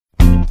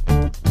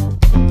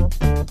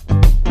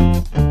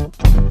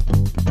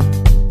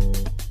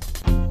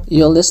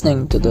You're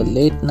listening to the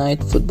Late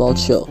Night Football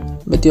Show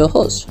with your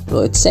host,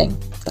 Rohit Singh.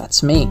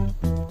 That's me.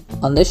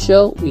 On this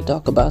show, we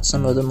talk about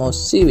some of the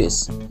most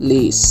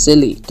seriously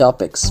silly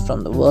topics from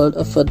the world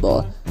of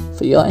football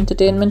for your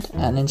entertainment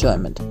and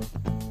enjoyment.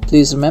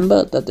 Please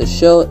remember that the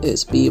show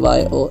is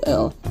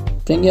BYOL.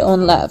 Bring your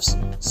own laughs,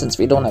 since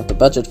we don't have the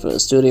budget for a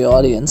studio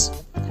audience.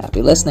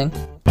 Happy listening.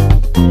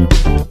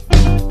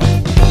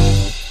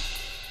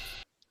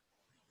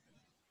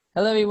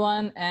 Hello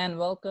everyone and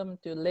welcome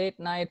to Late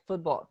Night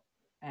Football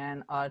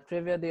and our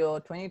Trivia Duo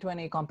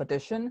 2020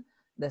 competition.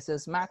 This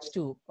is match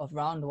 2 of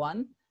round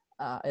 1.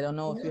 I don't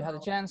know if you had a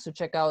chance to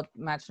check out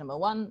match number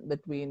 1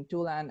 between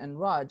Tulan and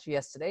Raj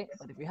yesterday,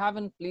 but if you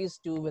haven't, please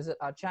do visit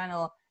our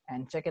channel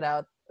and check it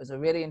out. It was a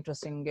really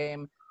interesting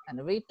game and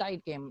a very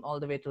tight game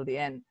all the way till the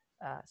end.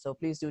 So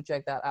please do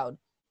check that out.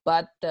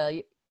 But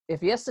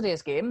if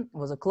yesterday's game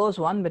was a close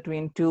one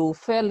between two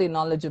fairly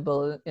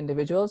knowledgeable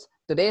individuals,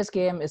 today's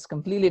game is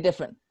completely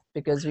different,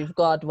 because we've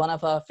got one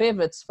of our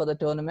favorites for the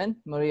tournament,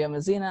 Maria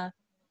Mazzina,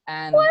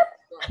 and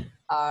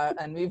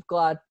we've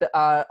got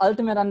our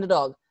ultimate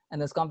underdog in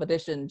this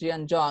competition,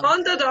 Jihyun.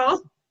 Underdog.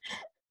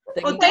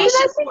 Audacious.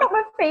 That's not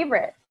my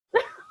favorite.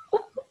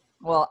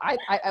 Well,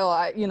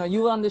 I, you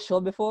were on this show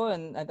before,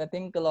 and I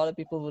think a lot of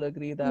people would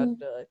agree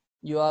that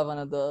you are one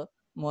of the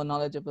more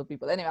knowledgeable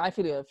people. Anyway, I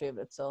feel you're a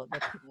favorite, so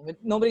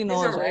nobody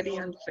knows. It's already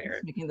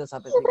unfair. Making this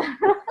up.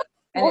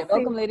 Anyway,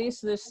 welcome, ladies,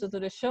 to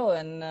this show,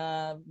 and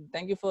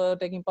thank you for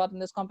taking part in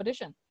this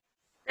competition.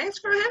 Thanks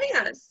for having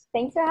us.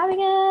 Thanks for having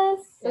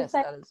us. Yes,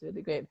 that is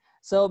really great.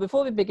 So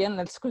before we begin,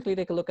 let's quickly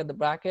take a look at the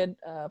bracket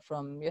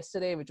from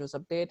yesterday, which was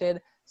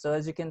updated. So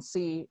as you can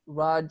see,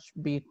 Raj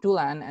beat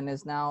Tulan and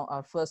is now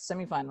our first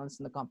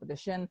semifinals in the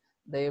competition.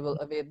 They will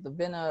await the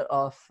winner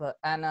of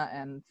Anna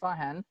and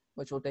Farhan,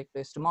 which will take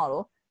place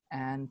tomorrow.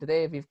 And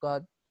today we've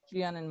got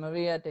Jihyun and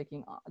Maria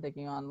taking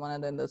on one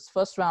another in this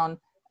first round.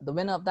 The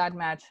winner of that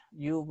match,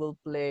 you will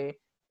play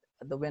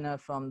the winner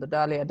from the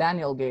Dalia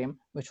Daniel game,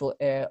 which will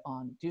air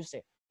on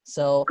Tuesday.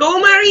 So go,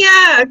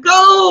 Maria,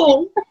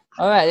 go!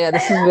 All right, yeah,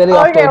 this is really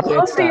off to a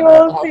great start.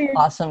 We'll see.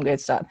 Awesome, great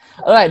start.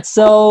 All right,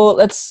 so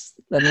let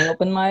me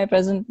open my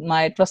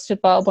trusted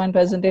PowerPoint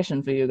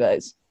presentation for you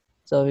guys,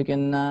 so we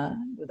can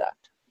do that.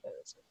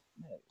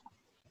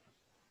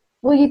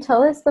 Will you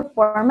tell us the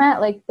format,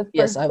 like the first?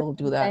 Yes, I will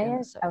do that in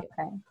a second.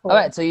 Okay, cool. All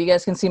right, so you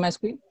guys can see my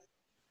screen?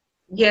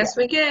 Yes,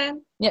 we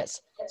can.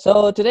 Yes.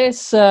 So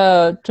today's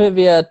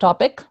trivia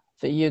topic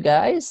for you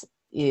guys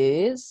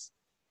is,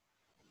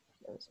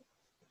 there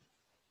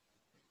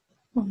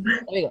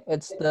we go.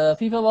 It's the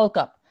FIFA World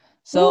Cup.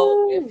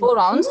 So we have 4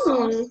 rounds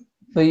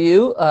for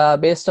you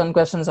based on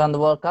questions on the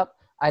World Cup.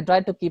 I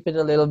tried to keep it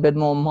a little bit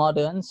more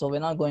modern, so we're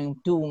not going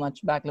too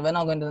much back. We're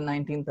not going to the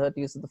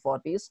 1930s or the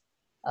 40s.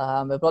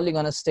 We're probably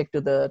going to stick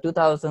to the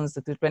 2000s,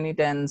 the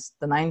 2010s,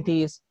 the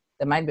 90s.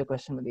 There might be a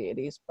question with the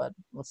 80s, but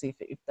we'll see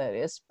if there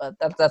is. But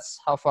that's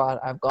how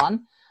far I've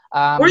gone.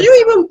 Were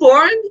you even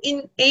born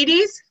in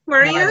 80s,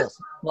 Maria? No, I was.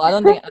 Well, I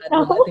don't think.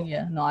 I think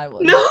yeah. No, I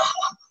was. No.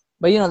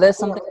 But there's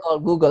something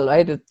called Google,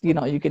 right?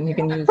 You can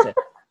use it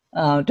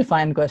to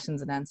find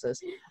questions and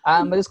answers.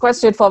 But it's quite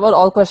straightforward.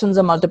 All questions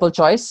are multiple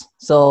choice.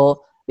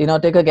 So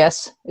take a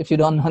guess. If you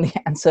don't know the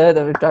answer,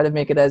 then we'll try to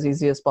make it as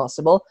easy as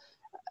possible.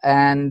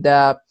 And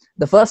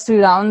the first 3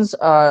 rounds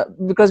are,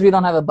 because we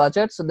don't have a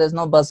budget, so there's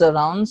no buzzer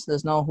rounds.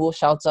 There's no who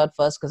shouts out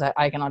first, because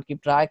I cannot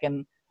keep track,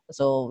 and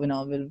so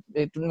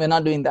we're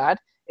not doing that.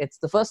 It's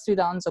the first 3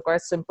 rounds are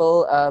quite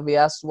simple. We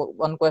ask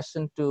one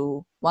question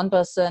to one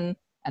person,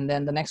 and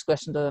then the next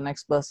question to the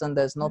next person.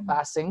 There's no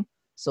passing,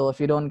 so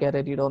if you don't get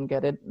it, you don't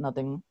get it.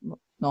 Nothing,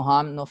 no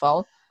harm, no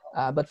foul.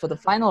 But for the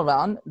final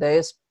round, there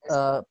is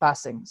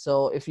passing.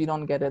 So if you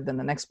don't get it, then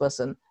the next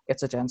person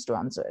gets a chance to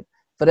answer it.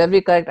 For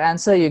every correct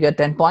answer, you get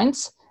 10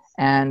 points.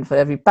 And for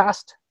every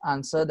past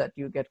answer that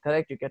you get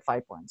correct, you get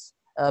 5 points.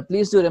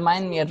 Please do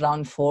remind me at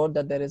round 4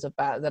 that there is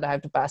that I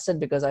have to pass it,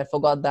 because I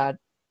forgot that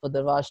for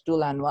the Raj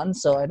Tulan one.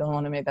 So I don't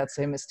want to make that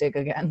same mistake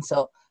again.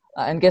 So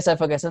in case I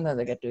forget, sometimes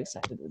I get too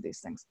excited with these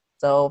things.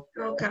 So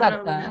all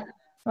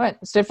right,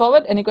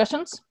 straightforward. Any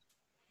questions?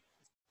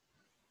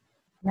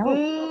 No.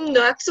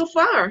 Not so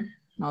far.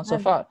 Not so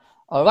far.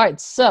 All right.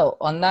 So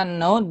on that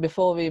note,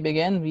 before we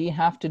begin, we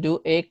have to do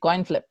a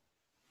coin flip.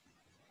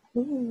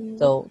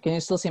 So can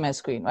you still see my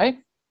screen, right?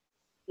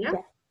 Yeah.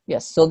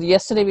 Yes. So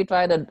yesterday we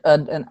tried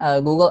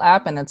a Google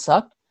app and it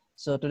sucked.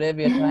 So today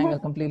we are trying a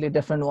completely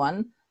different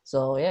one.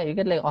 So yeah, you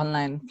get like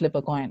online flip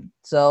a coin.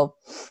 So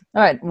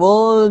all right,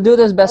 we'll do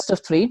this best of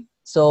 3.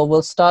 So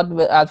we'll start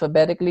with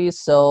alphabetically.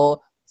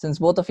 So since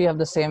both of you have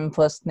the same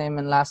first name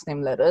and last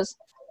name letters,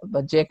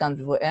 but J comes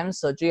before M.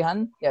 So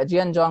Jihyun,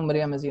 Jihyun Jong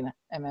Maria Mazzina,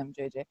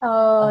 MMJJ.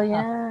 Oh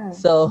yeah.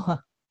 So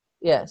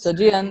yeah, so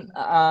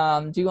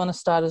Jihyun, do you want to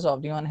start us off?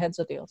 Do you want heads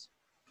or tails?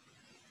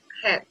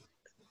 Head.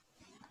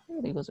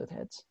 He goes with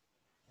heads.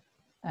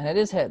 And it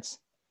is heads.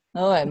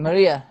 All right,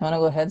 Maria, you want to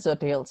go heads or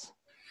tails?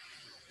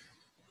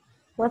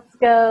 Let's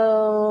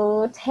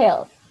go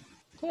tails.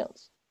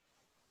 Tails.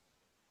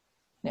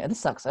 Yeah,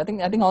 this sucks. I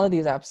think all of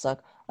these apps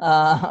suck.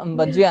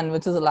 But Jihyun,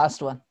 which is the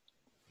last one?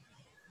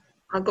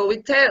 I'll go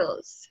with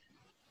tails.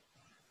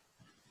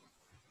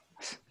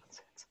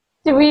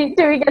 Do we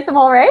get them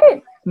all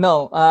right?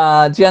 No,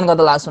 Jihyun got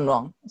the last one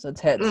wrong. So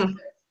it's heads. Mm.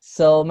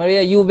 So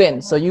Maria, you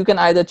win. So you can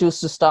either choose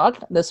to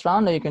start this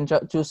round or you can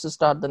choose to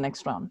start the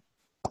next round.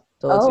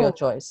 So it's your Oh.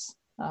 choice.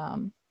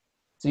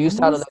 So you I'm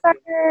start. gonna start.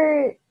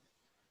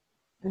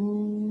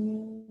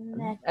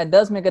 Next. It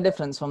does make a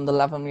difference from the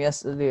from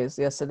yesterday's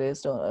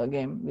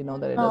game. We know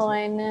that it does. Oh,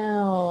 I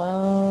know.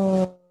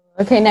 Oh.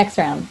 Okay, next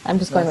round. I'm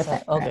just going with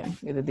that. Okay,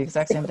 you did the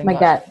exact same thing. My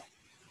gut.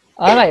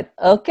 All right.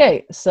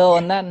 Okay. So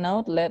on that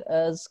note, let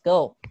us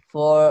go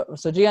for.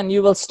 So Jihyun,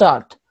 you will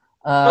start.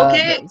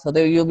 Okay. So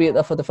there you'll be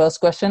for the first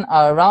question.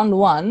 Round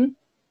one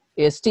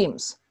is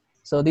teams.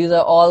 So these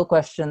are all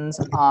questions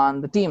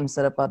on the teams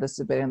that are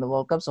participating in the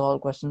World Cup. So all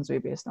questions will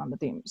be based on the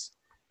teams.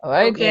 All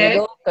right. There Okay.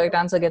 you go. Correct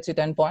answer gets you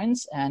 10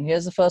 points. And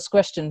here's the first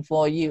question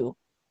for you.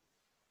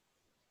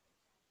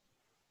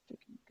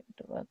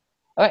 All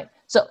right.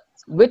 So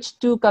which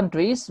two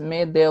countries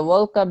made their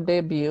World Cup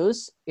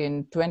debuts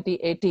in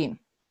 2018?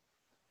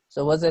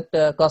 So was it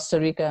Costa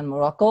Rica and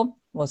Morocco?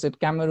 Was it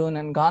Cameroon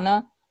and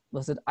Ghana?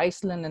 Was it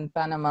Iceland and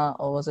Panama?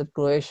 Or was it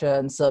Croatia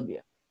and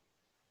Serbia?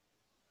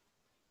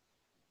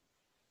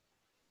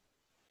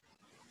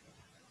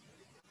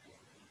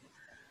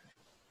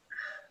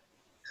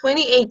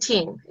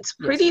 $2018. It's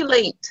pretty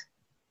late.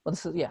 Well,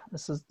 this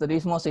is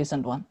the most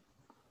recent one.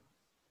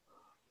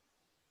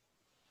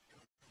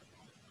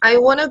 I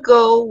want to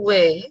go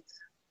with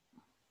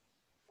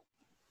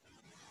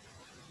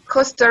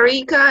Costa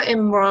Rica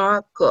and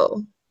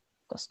Morocco.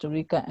 Costa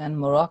Rica and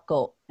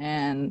Morocco.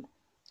 And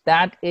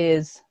that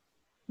is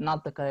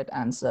not the correct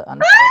answer.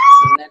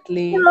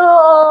 Unfortunately, it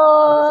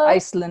was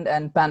Iceland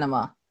and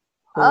Panama.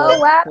 For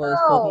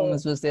whom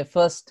this was their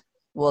first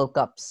World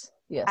Cups.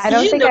 Yes. I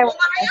don't think I would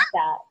guess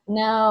that.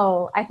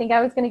 No, I think I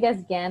was going to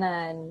guess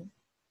Ghana and.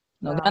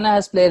 No, Ghana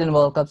has played in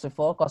World Cups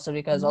before. Costa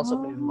Rica has also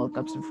played in World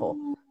Cups before.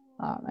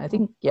 I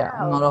think,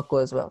 Morocco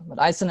as well. But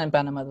Iceland and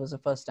Panama was the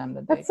first time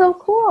that That's so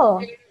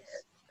cool.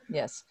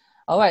 Yes.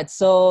 All right.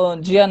 So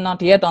Jihyun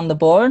not yet on the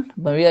board.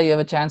 Maria, you have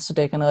a chance to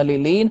take an early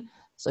lead.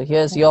 So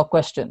here's your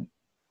question.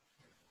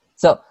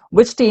 So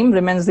which team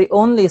remains the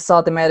only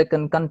South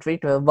American country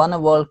to have won a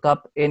World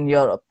Cup in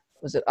Europe?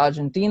 Was it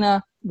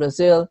Argentina,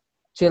 Brazil,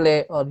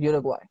 Chile, or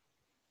Uruguay?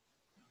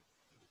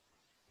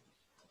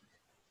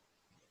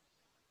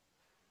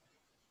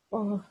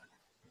 Oh.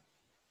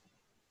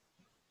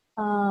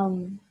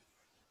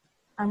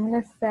 I'm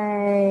gonna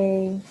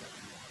say.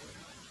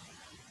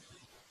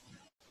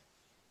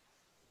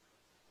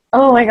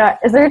 Oh my god!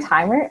 Is there a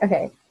timer?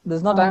 Okay.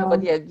 There's no timer,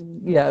 but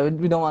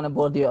we don't want to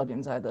bore the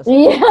audience either. So.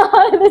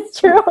 Yeah, that's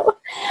true.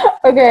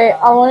 Okay,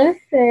 I want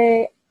to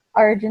say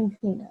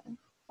Argentina.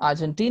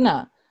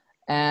 Argentina.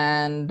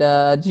 And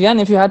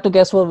Jihyun, if you had to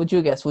guess, what would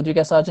you guess? Would you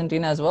guess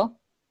Argentina as well?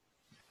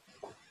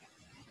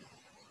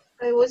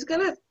 I was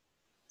gonna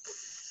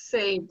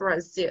say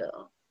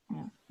Brazil.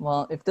 Yeah.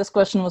 Well, if this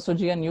question was for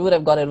Jihyun, you would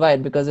have got it right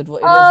because it is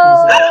Brazil.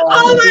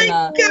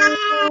 Argentina, oh my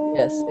God!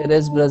 Yes, it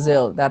is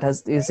Brazil.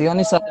 Is the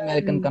only South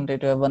American country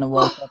to have won a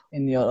World Cup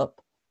in Europe.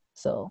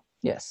 So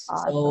yes.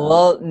 Awesome. So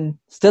well,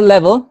 still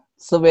level.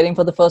 Still waiting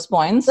for the first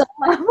points.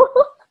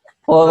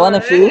 For one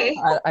of you.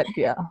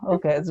 Yeah.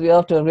 Okay. So we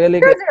have to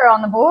really get. You're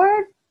on the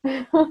board.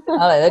 All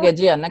right. Okay,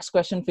 Jihyun. Next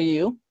question for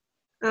you.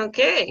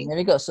 Okay. There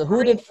we go. So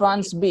who did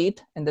France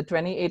beat in the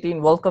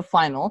 2018 World Cup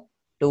final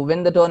to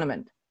win the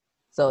tournament?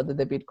 So did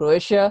they beat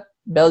Croatia,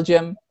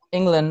 Belgium,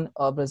 England,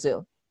 or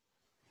Brazil?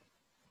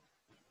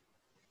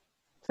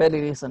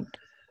 Fairly recent.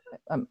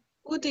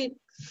 Who did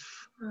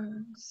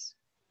France?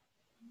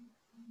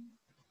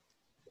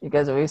 You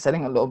guys are really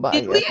setting a low bar.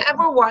 Did we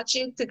ever watch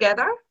it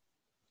together?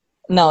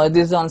 No, it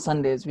is on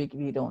Sundays. We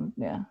don't.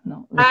 Yeah,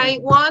 no. I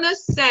want to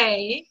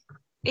say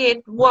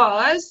it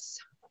was.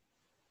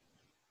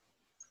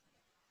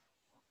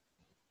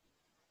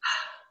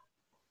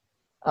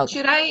 Okay.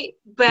 Should I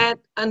bet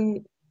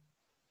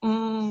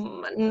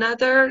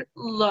another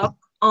look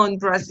on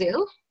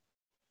Brazil?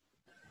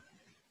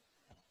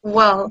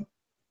 Well,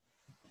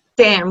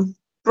 damn,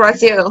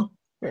 Brazil.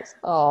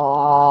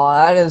 Oh,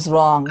 that is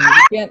wrong. You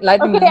can't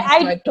lightning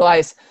strike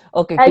twice.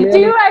 Okay, I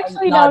do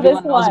actually know this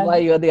one. Knows why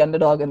you're the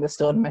underdog in this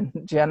tournament.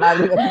 Jihyun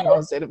everyone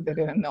knows it if they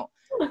didn't know.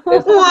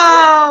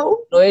 Wow.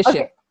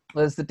 Croatia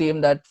was the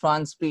team that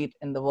France beat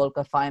in the World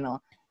Cup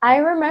final. I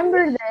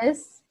remember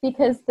this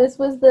because this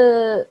was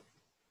the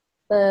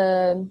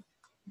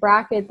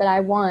bracket that I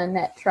won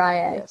at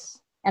Triax. Yes.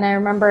 And I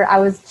remember I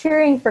was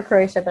cheering for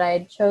Croatia, but I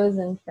had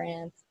chosen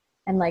France.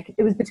 And like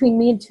it was between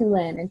me and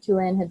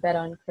Tulane had bet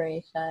on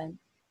Croatia. And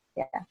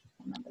yeah, I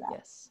remember that.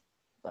 Yes,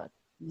 but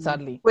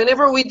sadly,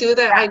 whenever we do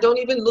that, I don't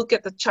even look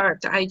at the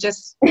chart. I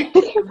just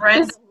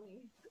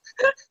randomly.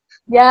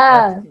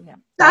 Yeah.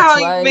 That's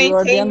how I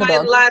maintain my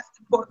last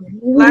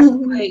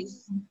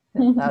place.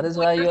 That is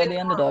why you are the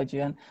underdog,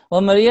 Jihyun.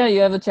 Well, Maria, you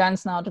have a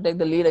chance now to take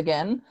the lead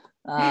again.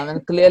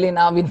 And clearly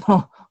now we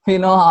know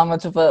how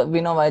much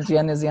we know why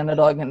Jihyun is the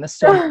underdog in this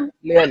story.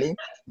 Clearly.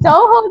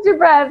 Don't hold your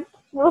breath.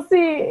 We'll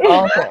see.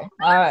 Okay.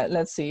 All right.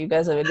 Let's see. You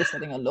guys are really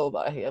setting a low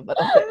bar here, but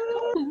okay.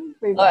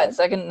 All right.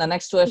 The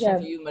next question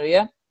for you,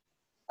 Maria.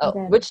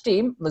 Again. Which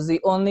team was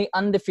the only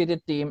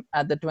undefeated team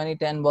at the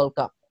 2010 World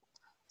Cup?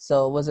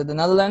 So was it the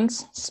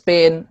Netherlands,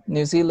 Spain,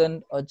 New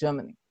Zealand, or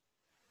Germany?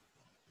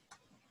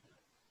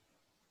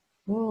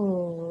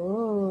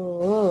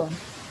 Ooh.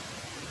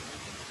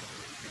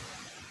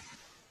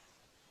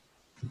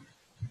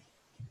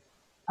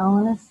 I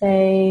want to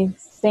say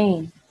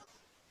Spain.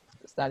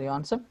 Is that your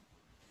answer?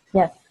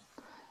 Yes.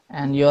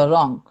 And you're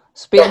wrong.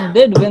 Spain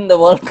did win the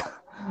World Cup.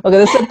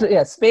 Okay,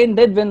 Spain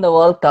did win the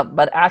World Cup,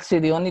 but actually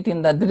the only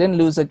team that didn't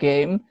lose a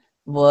game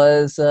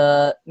was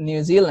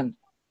New Zealand.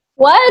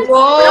 What?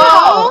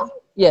 Whoa. No.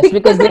 Yes,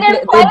 because they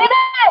didn't play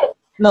it.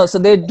 No, so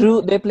they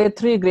played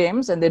 3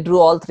 games and they drew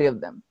all 3 of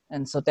them,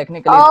 and so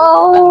technically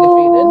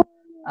Oh,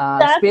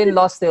 undefeated. Spain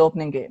lost their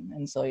opening game,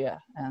 and so yeah,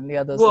 and the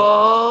others.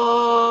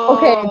 Whoa.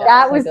 Okay, Yeah,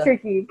 that it's was like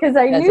tricky because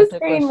I it's knew a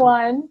trick Spain question.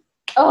 won.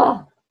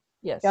 Oh,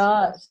 Yes,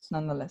 gosh.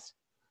 nonetheless.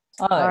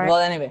 All right. Well,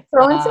 anyway.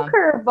 Throwing some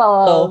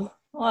curveballs. So,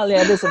 well,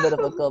 yeah, this is a bit of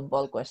a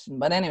curveball question,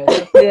 but anyway,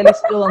 so clearly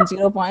still on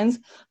 0 points.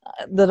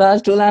 The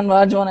Raj Tula and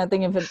Raj one, I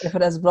think if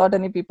it has brought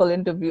any people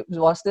in to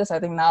watch this, I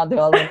think now they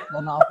all want to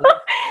turn off.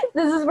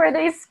 This is where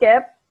they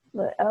skip.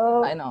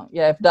 Oh, I know.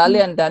 Yeah, if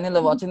Dali and Daniel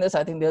are watching this,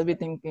 I think they'll be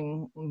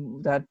thinking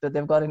that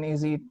they've got an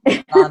easy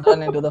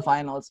run into the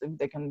finals if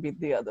they can beat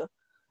the other.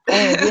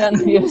 Anyway,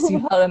 Jihyun, here's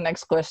your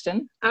next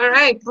question. All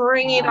right,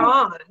 bring it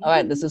on. All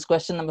right, this is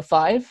question number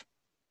 5.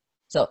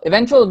 So,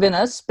 eventual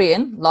winners,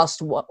 Spain,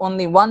 lost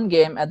only 1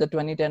 game at the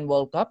 2010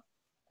 World Cup.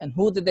 And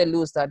who did they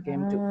lose that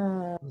game to?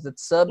 Was it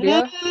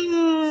Serbia,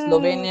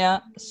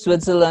 Slovenia,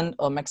 Switzerland,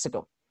 or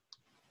Mexico?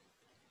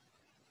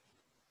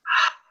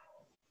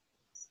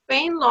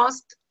 Spain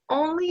lost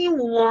only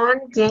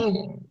 1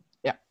 game.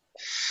 Yeah.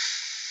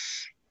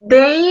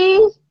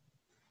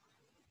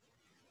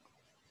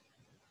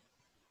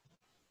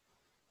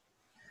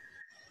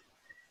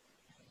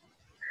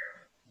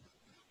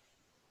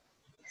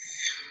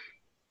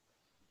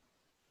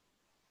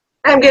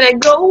 I'm gonna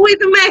go with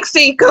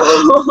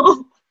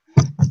Mexico.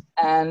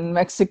 And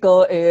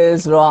Mexico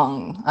is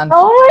wrong. oh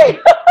my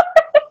God.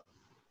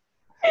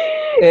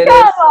 It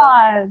Come is,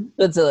 on.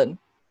 Switzerland.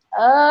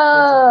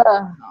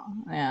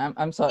 Yeah,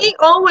 I'm sorry. He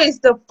always,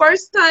 the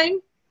first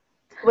time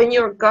when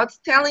your gut's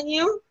telling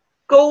you,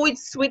 go with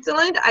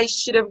Switzerland, I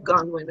should have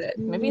gone with it.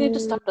 Maybe you need to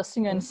start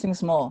trusting your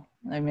instincts more.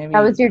 Like maybe.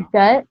 That was your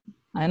gut?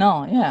 I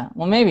know, yeah.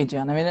 Well, maybe,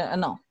 John. I mean, I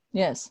know.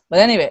 Yes. But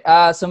anyway,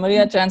 so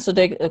Maria, chance to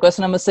take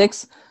question number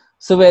 6.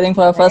 So waiting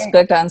for our first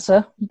correct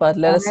answer. But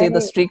let us see, the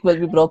streak will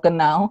be broken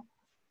now.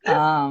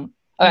 All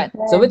right.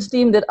 So which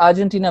team did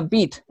Argentina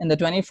beat in the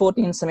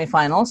 2014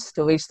 semifinals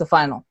to reach the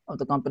final of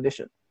the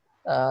competition?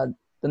 The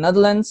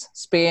Netherlands,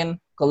 Spain,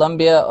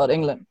 Colombia, or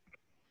England?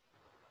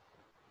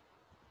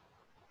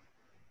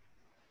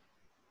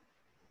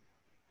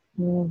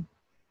 Mm.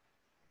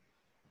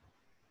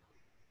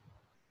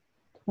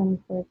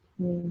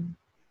 2014.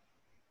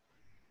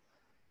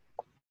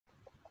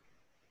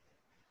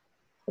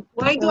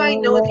 Why do I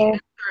know the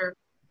answer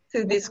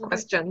to this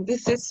question?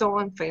 This is so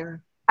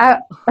unfair. I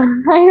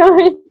know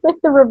it's like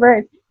the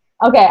reverse.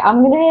 Okay,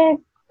 I'm gonna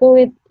go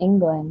with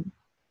England.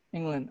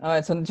 England. All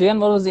right. So Jihyun,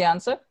 what was the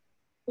answer?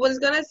 Was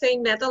gonna say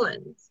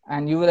Netherlands.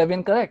 And you would have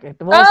been correct.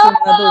 It was the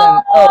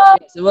Netherlands. Oh,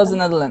 yes, it was the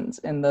Netherlands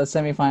in the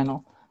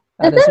semi-final.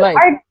 That is right.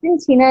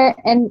 Argentina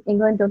and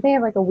England, don't they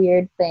have like a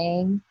weird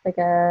thing? Like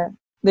a.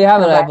 They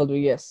have a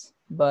rivalry, yes.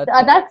 But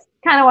that's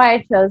kind of why I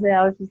chose it.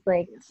 I was just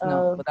like,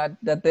 no, but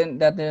that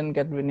didn't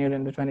get renewed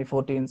in the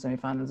 2014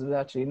 semifinals. It was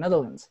actually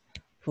Netherlands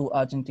who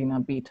Argentina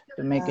beat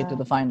to make it to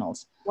the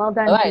finals. Well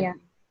done, All right. Jihyun.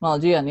 Well,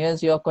 Jihyun,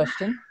 here's your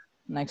question.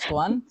 Next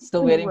one.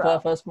 Still waiting for our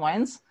first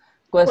points.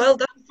 Well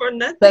done for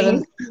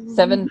nothing.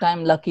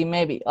 7-time lucky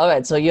maybe. All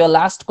right. So your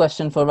last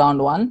question for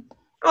round 1.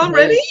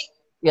 Already?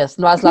 Yes,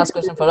 last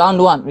question for round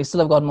 1. We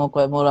still have got more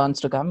rounds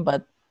to come.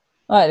 But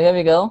all right, here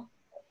we go.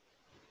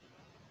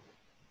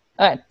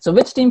 All right. So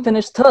which team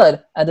finished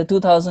 3rd at the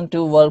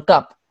 2002 World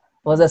Cup?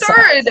 Was it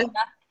 3rd?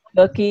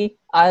 Turkey,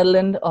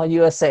 Ireland, or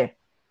USA?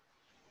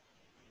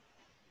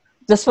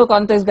 Just for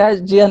context, guys,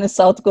 Jihyun is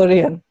South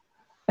Korean.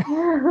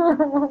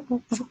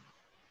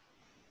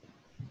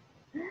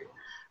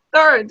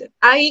 3rd.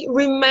 I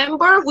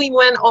remember we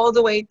went all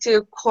the way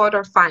to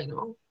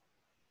quarterfinal.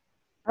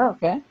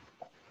 Okay.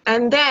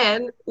 And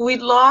then we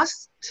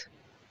lost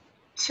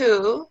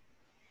to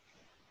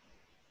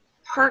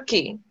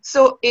Turkey.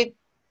 So it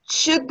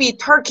should be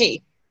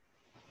Turkey.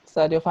 Is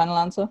that your final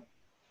answer?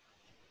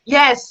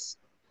 Yes.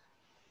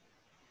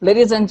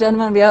 Ladies and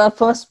gentlemen, we have our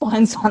first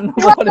points on the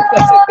board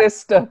because it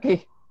is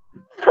Turkey.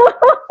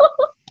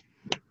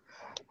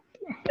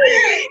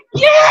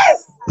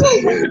 Yes!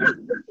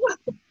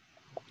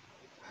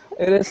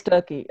 It is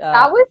Turkey.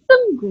 That was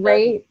some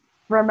great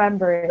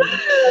remembering.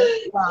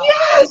 Wow.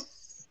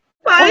 Yes!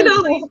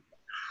 Finally!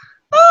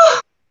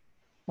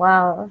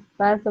 Wow,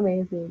 that's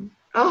amazing.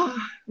 Oh,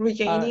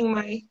 regaining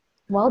my...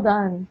 Well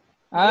done.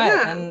 All right.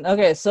 Yeah. And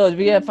okay, so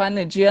we have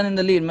finally Jihyun in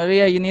the lead.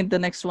 Maria, you need the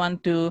next one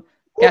to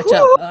catch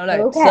up. All right.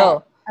 Okay.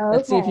 So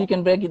let's see if you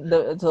can break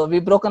it. So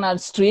we've broken our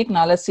streak.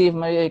 Now let's see if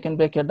Maria, you can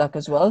break your duck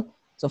as well.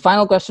 So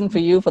final question for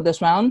you for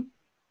this round.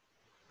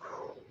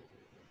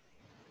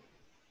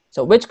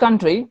 So which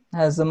country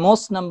has the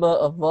most number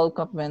of World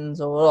Cup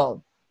wins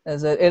overall?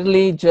 Is it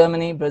Italy,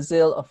 Germany,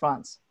 Brazil, or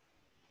France?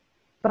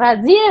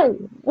 Brazil.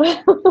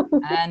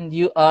 And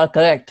you are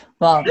correct.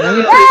 Wow,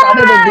 maybe you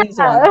started with these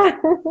ones.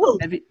 Oh,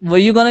 Were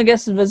you gonna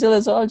guess Brazil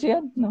as well,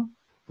 Jihyun? No.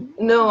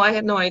 no, I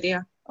had no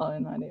idea. Oh, I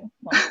have no idea.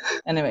 Well,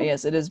 anyway,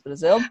 yes, it is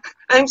Brazil.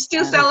 I'm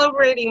still And-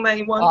 celebrating my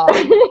one Wow.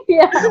 point.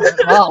 Yeah.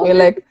 Wow, we're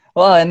like,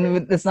 wow,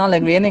 and it's not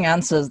like raining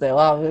answers there.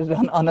 Wow,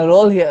 we're on a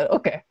roll here.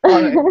 Okay,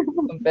 all right,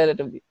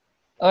 comparatively.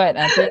 All right,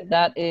 I think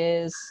that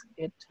is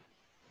it.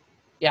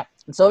 Yeah,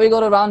 so we go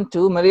to round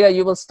 2. Maria,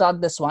 you will start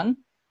this one.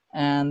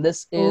 And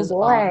this is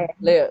boy. on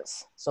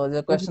players. So the This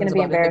is questions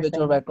gonna be about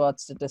individual embarrassing.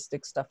 records,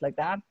 statistics, stuff like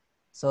that.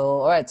 So,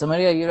 all right, so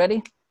Maria, you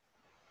ready?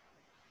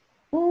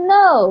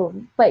 No,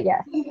 but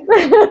yeah.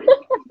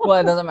 Well,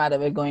 it doesn't matter.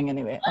 We're going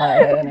anyway. All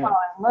right, anyway.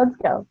 Let's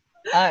go.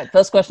 All right,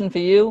 first question for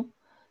you.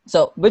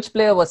 So, which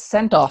player was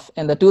sent off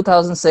in the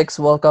 2006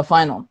 World Cup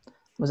final?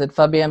 Was it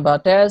Fabien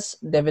Barthez,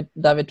 David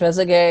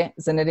Trezeguet,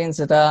 Zinedine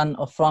Zidane,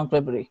 or Franck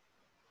Ribéry?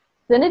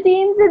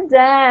 Zinedine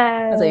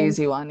Zidane. That's an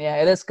easy one. Yeah,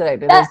 it is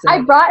correct. It Yeah, is I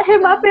Zinedine. brought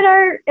him up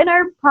in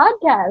our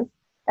podcast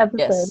episode.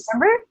 Yes.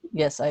 Remember?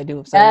 Yes, I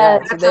do. So, yeah,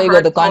 so That's there a you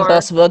go. The hard coin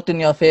toss worked in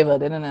your favor,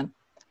 didn't it?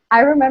 I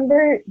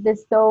remember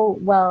this so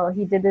well.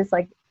 He did this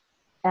like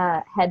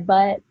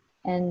headbutt,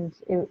 and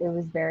it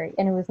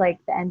was like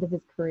the end of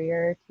his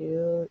career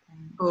too.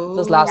 And, Oh,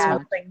 This last yeah,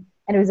 match.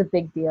 and it was a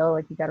big deal.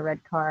 Like he got a red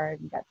card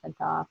and got sent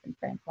off, and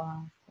France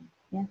lost. And,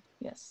 yeah.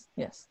 Yes,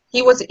 yes.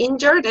 he was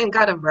injured and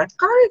got a red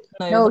card?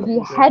 No, he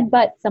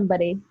headbutt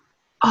somebody.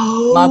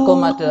 Oh. Marco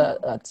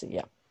Materazzi,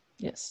 yeah.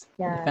 Yes.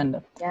 Yeah.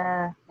 Defender.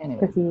 Yeah, Anyway.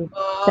 because he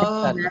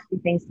Oh. said nasty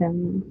things to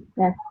him.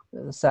 Yeah.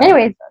 Sad.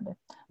 Anyways.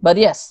 But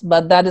yes,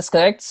 but that is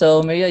correct.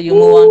 So Maria, you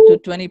move on to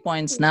 20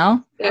 points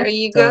now. There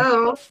you So,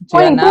 go.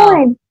 Jihyun now.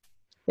 Point.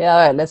 Yeah, all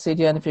right. Let's see,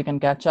 Jihyun, if you can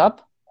catch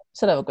up.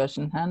 Still have a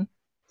question, Han?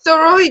 So,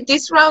 Roy,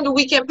 this round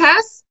we can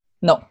pass?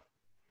 No.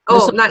 Oh,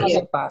 This is not a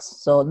yet. pass.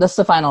 So this is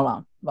the final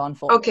round, round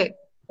 4. Okay.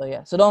 So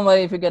yeah. So don't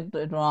worry if you get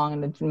it wrong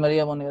and then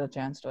Maria won't get a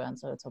chance to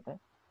answer. It's okay.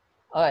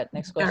 All right.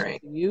 Next question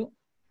right. for you.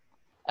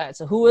 All right.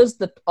 So who is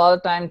the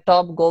all-time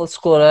top goal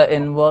scorer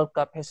in World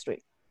Cup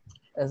history?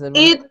 Is it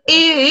It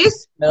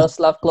is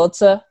Miroslav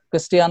Klose,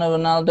 Cristiano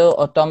Ronaldo,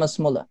 or Thomas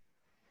Muller?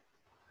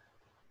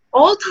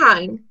 all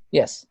time.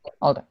 Yes,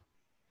 all time.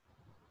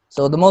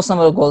 So the most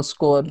number of goals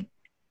scored,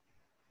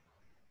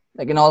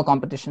 like in all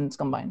competitions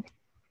combined.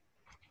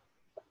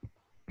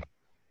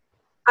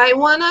 I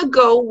want to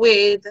go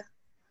with,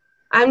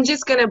 I'm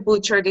just going to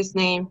butcher this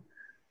name,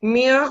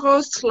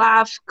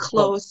 Miroslav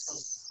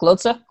Klose.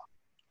 Klose?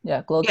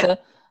 Yeah, Klose. Yeah.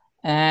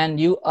 And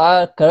you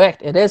are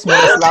correct. It is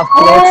Miroslav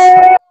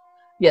Klose.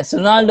 Yes,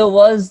 Ronaldo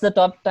was the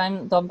top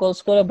goal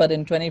scorer, but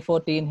in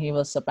 2014 he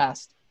was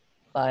surpassed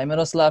by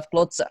Miroslav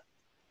Klose.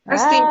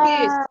 Rest in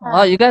peace.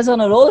 Wow, you guys are on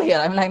a roll here.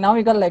 I'm like, now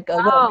we got like,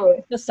 Wow.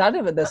 we just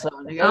started with this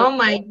round. Oh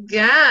my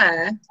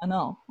God. I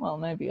know. Well,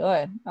 maybe.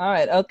 All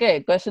right.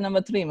 Okay. Question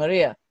number 3,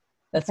 Maria.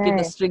 Let's keep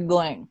the Okay. streak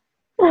going.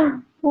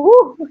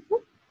 Woo.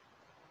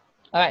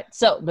 All right.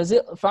 So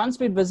France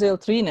beat Brazil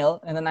 3-0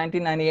 in the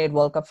 1998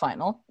 World Cup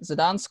final.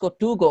 Zidane scored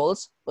 2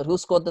 goals, but who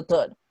scored the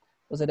third?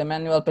 Was it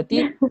Emmanuel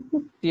Petit,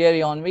 Thierry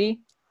Henry,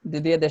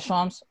 Didier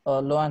Deschamps,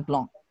 or Laurent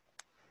Blanc?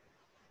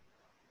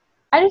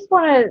 I just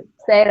want to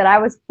say that I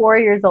was 4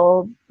 years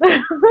old.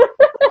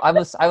 I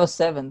was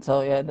 7,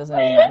 so yeah, it doesn't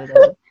really matter.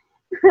 Does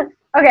it?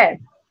 Okay.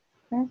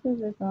 France is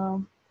this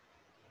all.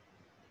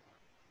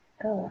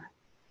 Ugh.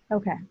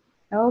 Okay.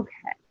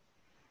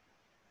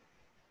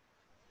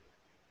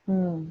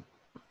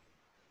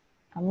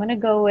 I'm gonna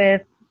go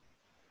with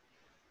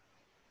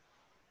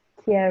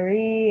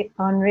Thierry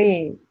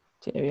Henry.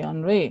 Thierry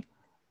Henry,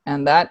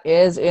 and that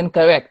is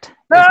incorrect.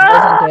 It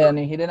wasn't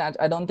Thierry. He didn't.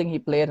 I don't think he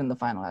played in the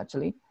final.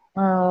 Actually,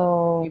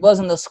 Oh. he was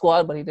in the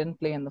squad, but he didn't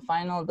play in the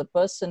final. The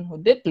person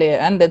who did play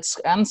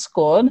and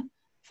scored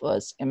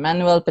was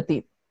Emmanuel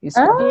Petit. He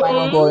scored the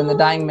final goal in the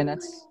dying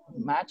minutes of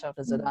the match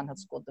after Zidane had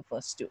scored the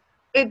first 2.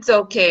 It's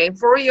okay.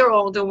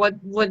 4-year-old,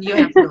 what you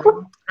have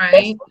known,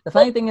 right? The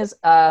funny thing is,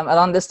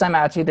 around this time I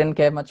actually didn't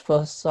care much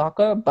for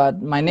soccer,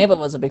 but my neighbor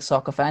was a big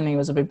soccer fan. He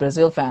was a big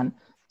Brazil fan.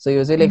 So he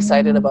was really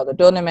excited about the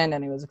tournament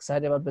and he was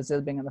excited about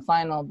Brazil being in the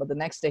final. But the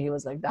next day he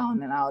was like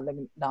down and out, like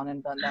down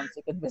and down. So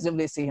you could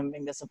visibly see him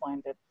being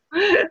disappointed.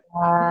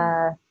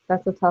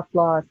 That's a tough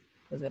loss.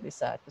 It was really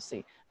sad to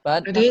see.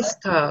 But It is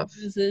tough.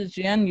 this is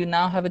Jihyun, you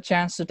now have a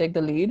chance to take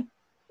the lead.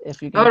 If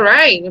you can. All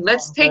right,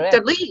 let's take the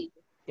Correct. lead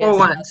Yes, for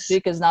my once.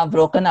 streak is now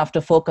broken after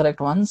 4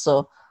 correct ones.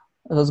 So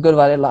it was good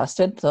while it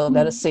lasted. So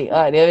let us see.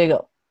 All right, here we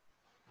go.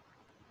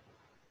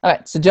 All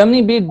right, so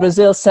Germany beat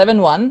Brazil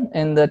 7-1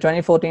 in the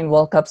 2014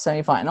 World Cup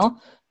semi-final.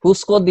 Who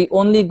scored the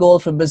only goal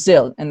for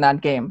Brazil in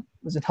that game?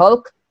 Was it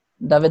Hulk,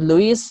 David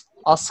Luiz,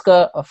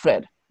 Oscar, or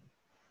Fred?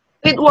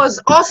 It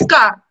was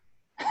Oscar.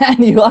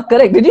 And you are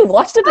correct. Did you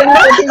watch the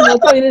 2014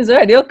 World Cup? It is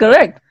right. You're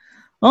correct.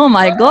 Oh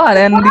my God.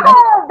 And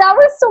Oh, that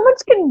was so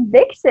much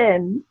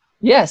conviction.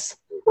 yes.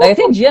 Like, I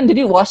think, Jihyun, did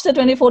you watch the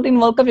 2014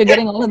 World Cup? You're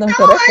getting all of them No,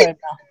 correct right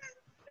now.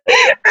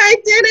 I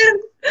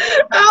didn't.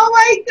 Oh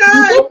my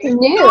God! That's So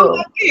new.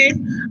 lucky.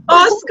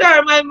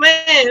 Oscar, my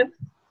man.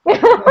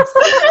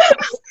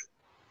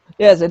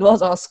 Yes, it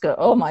was Oscar.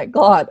 Oh my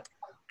God.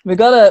 We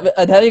got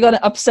have you got an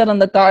upset on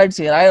the cards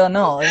here? I don't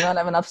know. You might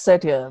have an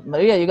upset here.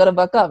 Maria, you got to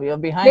buck up. You're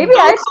behind. Maybe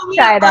I Don't call should me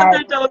try an that.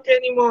 underdog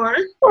anymore.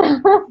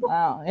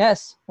 Wow.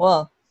 Yes.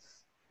 Well.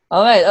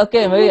 All right.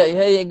 Okay, Maria.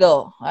 Here you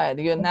go. All right.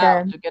 You now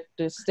Okay. you get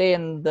to stay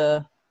in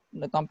the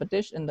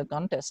competition, in the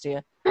contest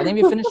here. I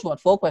think we finished what,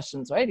 4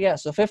 questions, right? Yeah.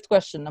 So fifth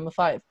question, number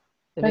 5.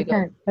 Here we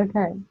go.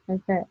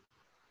 Okay.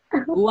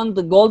 Who won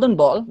the Golden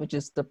Ball, which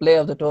is the player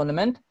of the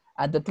tournament,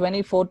 at the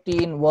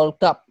 2014 World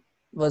Cup?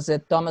 Was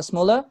it Thomas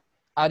Muller,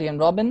 Arjen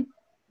Robben,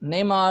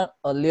 Neymar,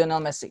 or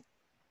Lionel Messi?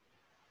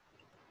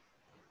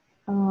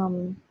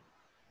 Hold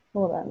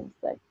on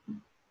a sec.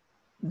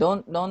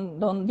 Don't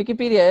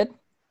Wikipedia it.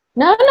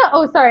 No.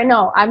 Oh, sorry.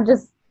 No,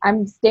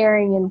 I'm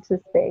staring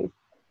into space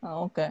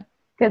Oh, okay.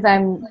 because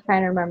I'm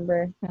trying to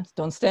remember. Yes,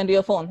 don't stand to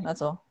your phone.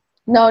 That's all.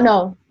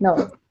 No.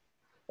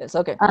 Yes.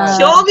 Okay. All right.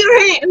 Show off your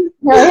hand.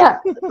 No, yeah.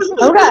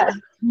 Okay.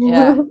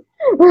 Yeah.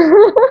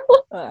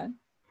 All right.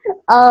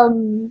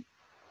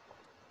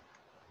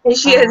 And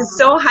she is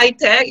so high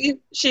tech.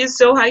 She is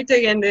so high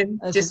tech, and then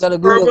She's just got a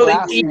Google verbally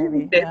Glass, teaches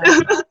maybe. it. Yeah.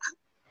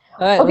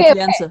 All right. What's Okay.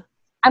 the answer?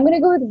 I'm gonna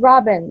go with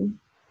Robin.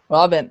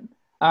 Robin.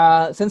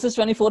 Since it's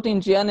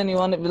 2014, Jian, and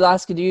we'll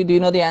ask you, do you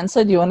know the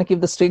answer? Do you want to keep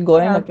the streak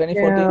going at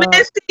 2014? Yeah.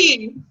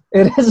 Messi.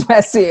 It is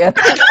Messi.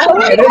 Oh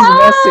my It is God!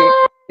 Messi.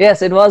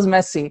 Yes, it was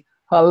Messi.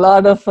 A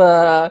lot of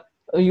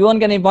you won't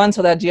get any points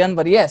for that, Jian,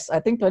 but yes, I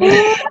think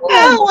 2014.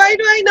 Why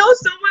do I know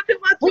so much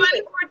about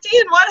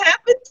 2014? What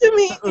happened to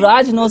me?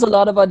 Raj knows a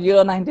lot about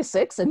Euro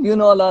 96, and you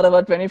know a lot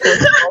about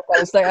 2014.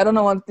 It's like, I don't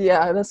know what,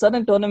 there's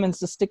certain tournaments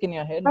just stick in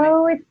your head. Maybe.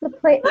 Oh, it's the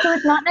play. So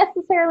it's not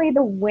necessarily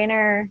the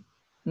winner.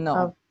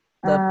 No,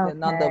 Okay.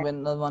 not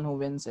the one who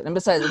wins it. And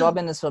besides,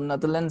 Robin is from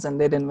Netherlands, and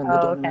they didn't win the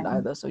tournament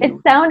either. So It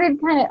sounded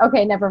kind of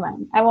okay. Never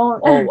mind. I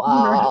won't. Oh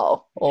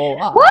wow! Oh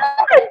wow! What?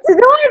 Did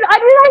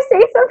I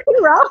say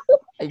something wrong?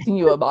 I think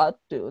you were about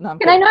to. No,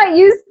 Can I not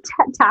use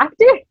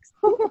tactics?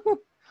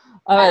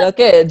 All right,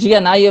 okay, Gia.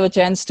 Now you have a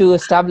chance to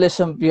establish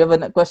some. You have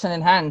a question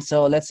in hand,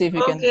 so let's see if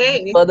you can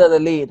further the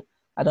lead.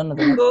 I don't know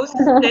the next. Go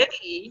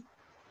steady.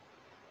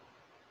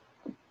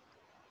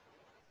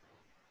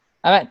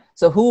 All right.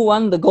 So, who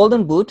won the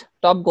Golden Boot,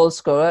 top goal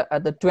scorer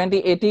at the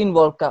 2018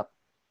 World Cup?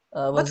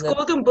 What's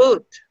Golden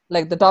Boot?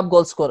 Like the top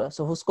goal scorer.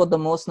 So, who scored the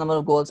most number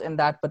of goals in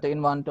that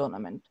particular one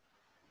tournament?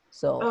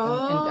 So,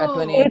 at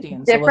 2018.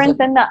 It's different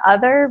than the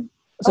other.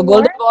 So,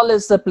 Golden Ball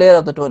is the player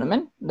of the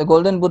tournament. The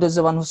Golden Boot is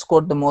the one who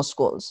scored the most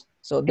goals.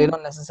 So, they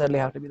don't necessarily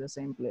have to be the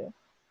same player.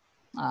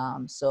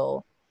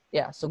 So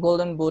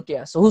Golden Boot.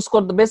 Yeah. So, who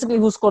scored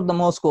the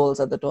most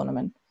goals at the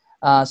tournament?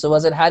 So,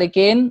 was it Harry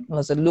Kane?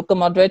 Was it Luka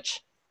Modric,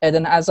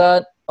 Eden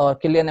Hazard, or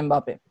Kylian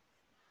Mbappe?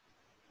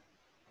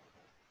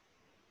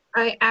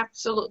 I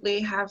absolutely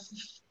have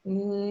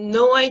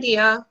no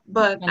idea,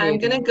 but I'm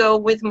going to go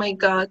with my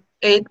gut.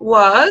 It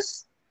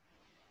was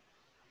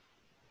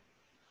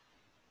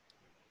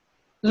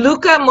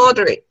Luka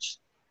Modric.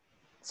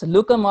 So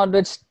Luka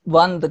Modric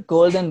won the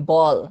Golden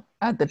Ball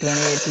at the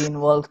 2018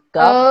 World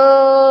Cup.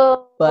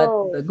 Oh.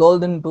 But the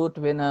Golden Boot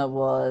winner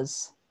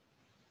was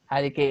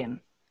Harry Kane.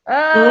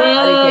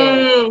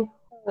 Harry Kane.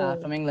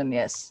 From England,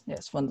 yes,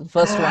 from the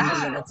first one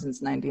to win it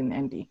since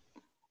 1990.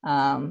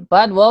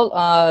 But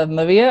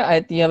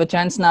Maria, you have a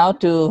chance now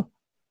to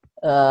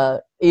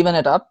even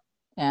it up.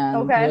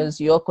 And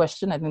here's your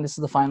question. I think this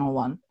is the final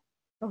one.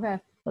 Okay.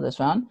 For this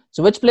round.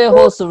 So, which player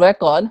holds the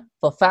record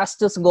for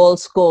fastest goal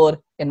scored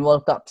in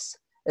World Cups?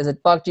 Is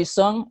it Park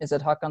Ji-sung? Is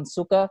it Hakan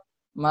Suka,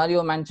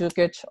 Mario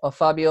Mandzukic, or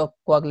Fabio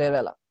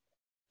Quagliarella?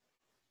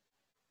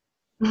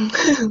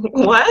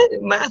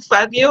 What?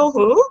 Fabio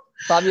who?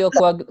 Fabio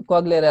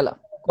Quagliarella.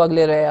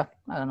 Quagliarella.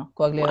 I don't know.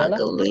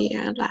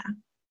 Quagliarella.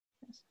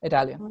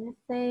 Italian. I want to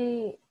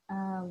say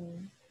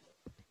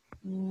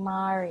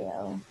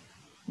Mario.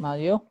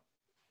 Mario.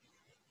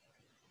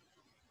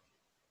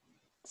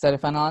 Is that your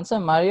final answer?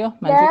 Mario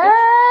Mandzukic?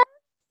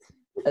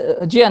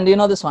 Yes. Gian, do you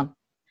know this one?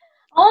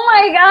 Oh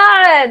my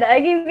God! I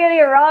keep getting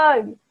it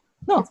wrong.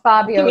 No. It's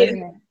Fabio,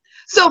 isn't it?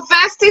 So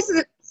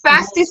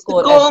fastest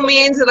goal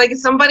means like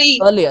somebody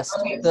the earliest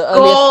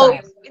goal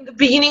time. In the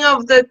beginning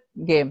of the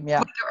game, yeah.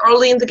 Like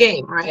early in the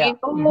game, right? Yeah.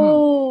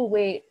 Oh,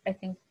 wait. I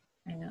think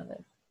I know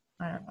this.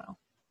 I don't know.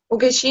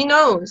 Okay, she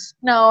knows.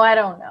 No, I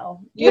don't know.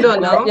 You don't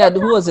know? Yeah,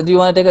 who was it? Do you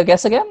want to take a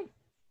guess again?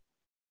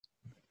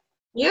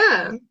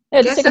 Yeah.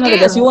 Yeah, just take another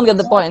guess. You won't get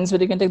the points,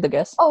 but you can take the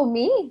guess. Oh,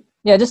 me?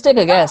 Yeah, just take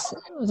a guess.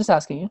 I was just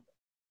asking you.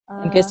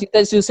 In case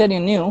you said you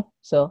knew,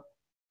 so.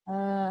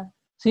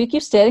 So you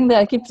keep staring there.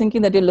 I keep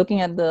thinking that you're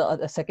looking at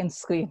the second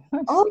screen.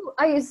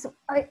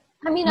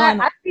 I mean,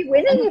 I'd be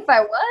winning if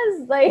I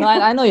was. Like. No,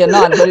 I know you're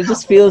not, but it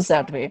just feels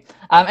that way.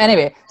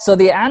 Anyway, so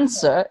the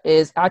answer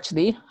is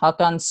actually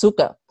Hakan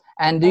Suka.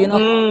 And do you know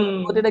who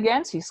he scored it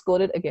against? He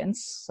scored it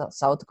against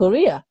South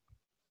Korea.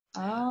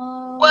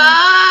 Oh.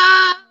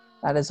 Wow.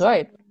 That is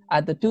right.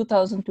 At the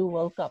 2002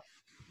 World Cup,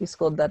 he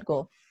scored that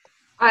goal.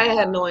 I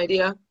had no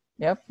idea.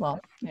 Yep. Well,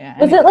 yeah.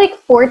 Was it like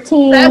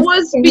 14 That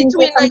was seconds or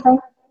between like something?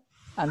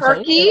 I'm sorry.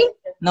 Turkey.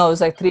 No, it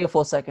was like 3 or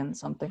 4 seconds,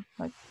 something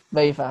like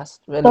very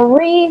fast. Really.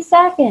 3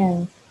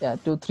 seconds. Yeah,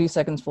 2, 3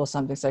 seconds, 4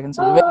 something seconds.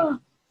 So really,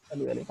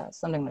 really, really fast,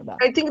 something like that.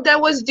 I think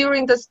that was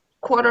during the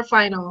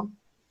quarterfinal.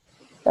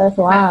 That's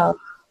wild.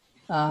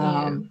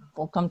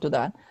 We'll come to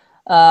that.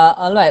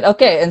 All right.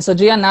 Okay. And so,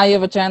 Jihyun, now you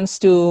have a chance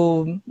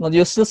to, well,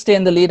 you still stay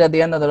in the lead at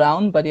the end of the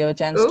round, but you have a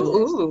chance to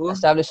Ooh.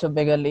 establish a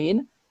bigger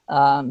lead.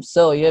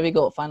 So here we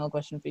go. Final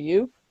question for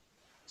you.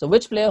 So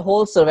which player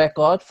holds the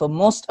record for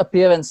most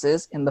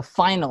appearances in the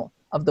final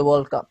of the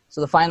World Cup?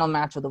 So the final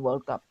match of the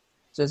World Cup.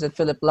 So is it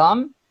Philipp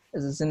Lahm?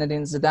 Is it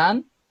Zinedine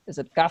Zidane? Is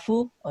it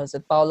Cafu? Or is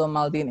it Paolo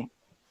Maldini?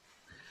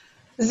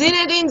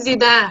 Zinedine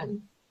Zidane.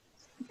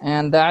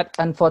 And that,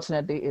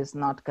 unfortunately, is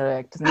not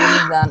correct.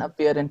 Zinedine Zidane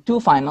appeared in 2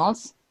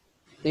 finals.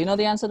 Do you know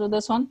the answer to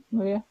this one,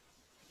 Maria?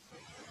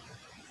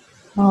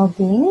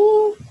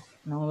 Maldini?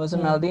 No, it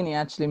wasn't Maldini,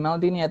 actually.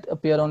 Maldini had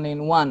appeared only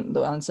in 1.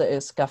 The answer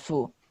is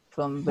Cafu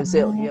from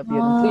Brazil. He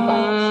appeared in 3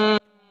 finals.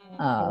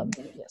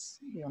 Yes.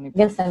 The only I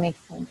guess that makes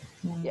sense.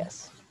 Yeah.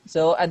 Yes.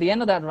 So at the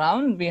end of that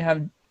round, we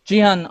have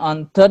Jihyun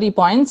on 30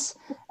 points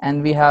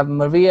and we have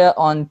Maria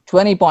on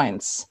 20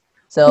 points.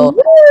 So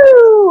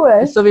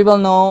Woo! so we will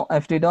know,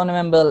 if you don't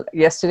remember,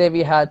 yesterday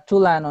we had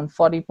Tulan on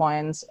 40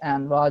 points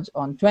and Raj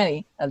on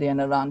 20 at the end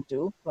of round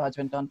 2. Raj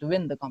went on to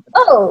win the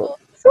competition. Oh,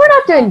 so we're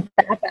not doing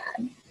that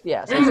bad.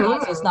 Yeah, so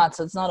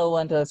it's not over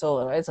until it's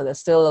over, right? So there's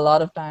still a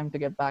lot of time to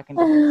get back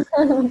into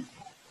it.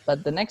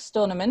 But the next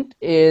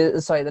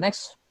the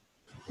next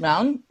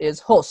round is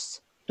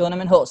hosts,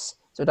 tournament hosts.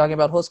 So we're talking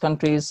about host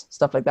countries,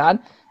 stuff like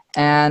that.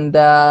 And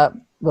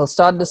we'll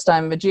start this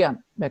time with Jihyun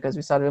because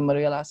we started with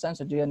Maria last time.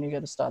 So Jihyun, you get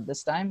to start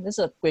this time. This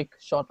is a quick,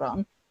 short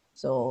round.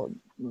 So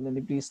we'll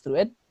really breeze through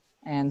it.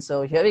 And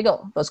so here we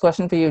go. First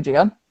question for you,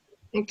 Jihyun.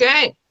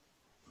 Okay.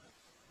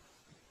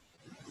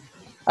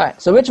 All right.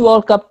 So which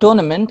World Cup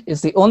tournament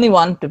is the only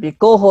one to be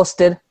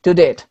co-hosted to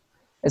date?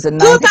 Is it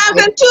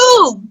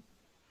 2002.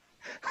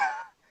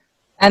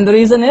 And the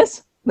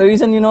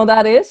reason you know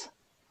that is?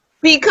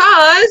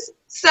 Because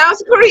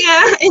South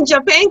Korea and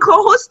Japan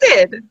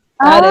co-hosted.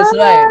 That is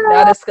right.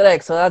 That is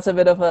correct. So that's a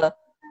bit of a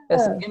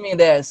give me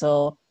there.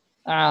 So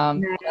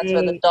that's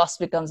where the toss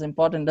becomes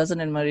important, doesn't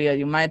it, Maria?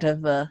 You might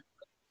have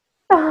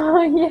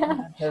Oh,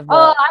 yeah.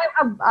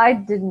 I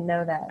didn't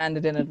know that.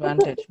 handed in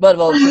advantage, but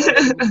well, you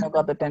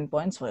got the 10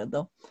 points for it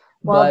though.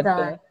 Well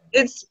done.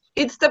 It's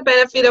the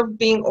benefit of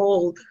being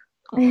old.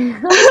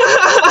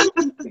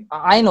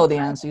 I know the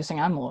answer. You saying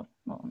I'm old.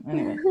 Well,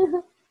 anyway.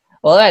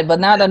 All right, but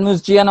now that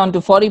moves Jihyun on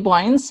to 40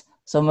 points.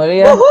 So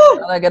Maria,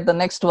 I get the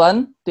next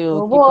one to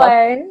Oh keep up.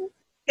 boy.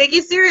 Take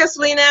it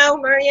seriously now,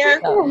 Maria.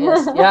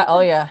 Yes. Yeah. Oh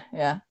yeah.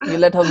 Yeah. You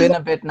let her win a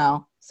bit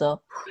now.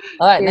 So,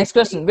 all right. Next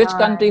question: which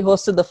country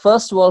hosted the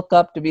first World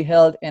Cup to be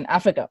held in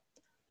Africa?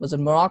 Was it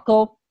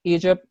Morocco,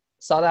 Egypt,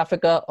 South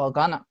Africa, or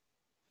Ghana?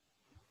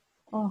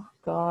 Oh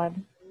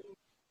God.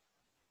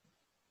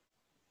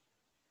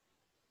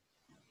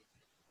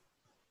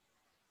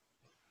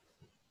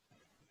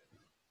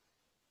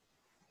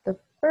 The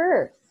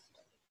first.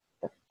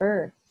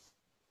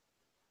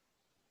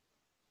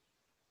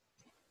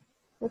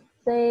 Let's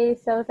say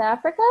South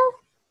Africa?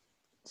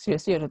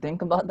 Seriously, you have to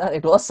think about that.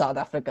 It was South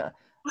Africa.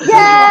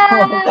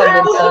 Yeah!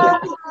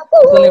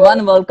 There's only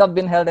one World Cup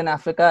been held in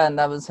Africa, and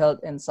that was held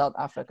in South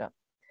Africa.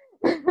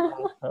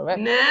 Correct.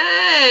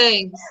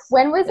 Nice.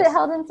 When was it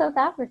held in South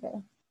Africa?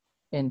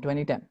 In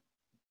 2010.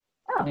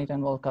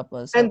 2010 World Cup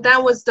was. And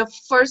that was the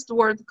first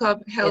World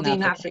Cup held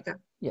in Africa.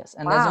 Yes,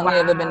 and there's only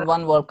ever been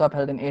one World Cup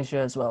held in Asia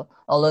as well.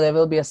 Although there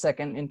will be a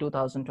second in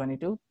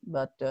 2022,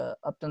 but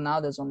up till now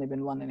there's only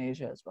been one in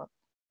Asia as well.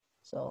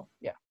 So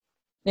yeah,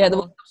 the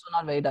World Cups were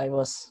not very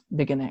diverse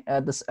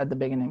at the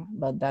beginning,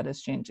 but that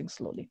is changing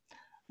slowly.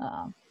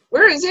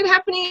 Where is it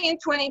happening in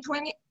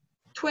 2020,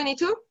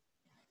 22?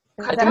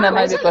 I think that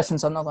might be a question,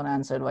 so I'm not going to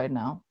answer it right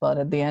now. But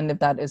at the end, if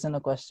that isn't a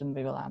question,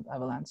 I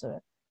will answer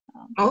it.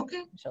 Okay.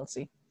 We shall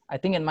see. I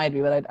think it might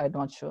be, but I'm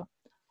not sure.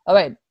 All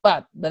right,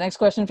 but the next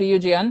question for you,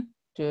 Jihyun,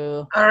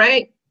 to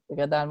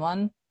get that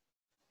one.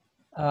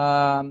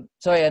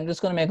 Sorry, I'm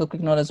just going to make a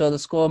quick note as well. The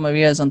score,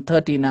 Maria is on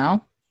 30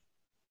 now.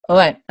 All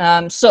right.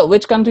 So,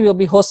 which country will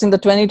be hosting the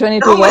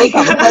 2022 World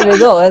Cup? There we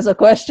go. There's a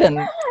question.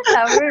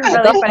 That would be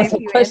really funny. That's a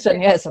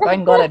question. Yes.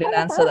 Thank God I didn't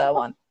answer that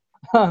one.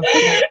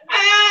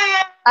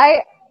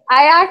 I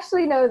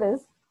actually know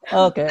this.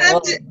 Okay.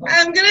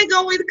 I'm gonna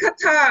go with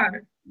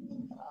Qatar.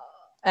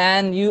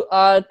 And you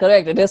are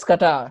correct. It is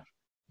Qatar.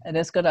 It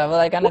is Qatar. Well,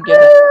 I cannot give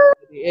it to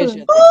the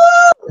Asian.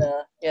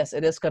 Yes,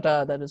 it is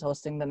Qatar that is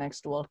hosting the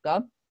next World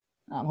Cup.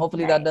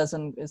 Hopefully that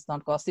it's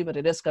not costly, but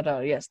it is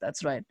Qatar. Yes,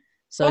 that's right.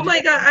 So, oh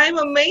my God, I'm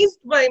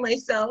amazed by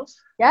myself.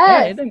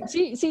 Yes.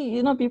 Yeah,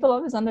 see, people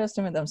always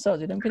underestimate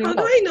themselves. You're doing pretty How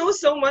well. do I know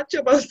so much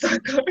about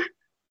soccer?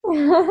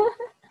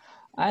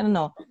 I don't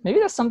know. Maybe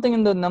there's something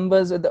in the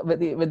numbers with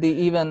the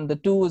even the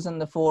 2s and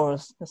the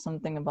 4s. There's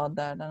something about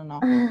that. I don't know.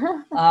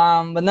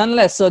 But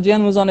nonetheless, so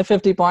Jihyun was on a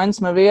 50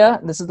 points. Maria,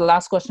 this is the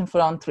last question for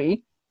round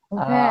 3.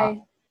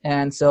 Okay.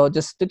 And so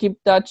just to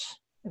keep touch,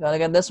 you gotta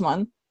get this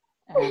one.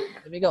 And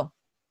here we go.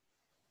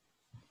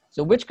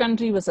 So which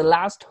country was the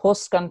last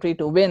host country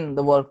to win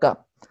the World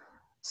Cup?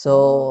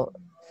 So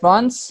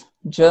France,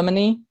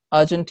 Germany,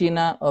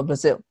 Argentina, or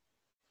Brazil?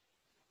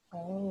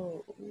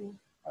 Oh, oh,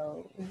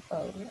 oh,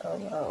 oh,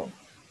 oh.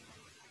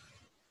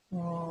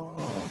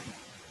 Oh.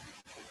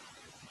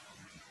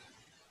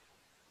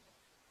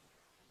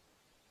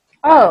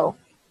 Oh.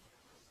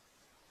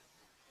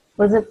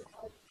 Was it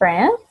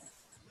France?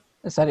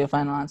 Is that your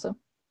final answer?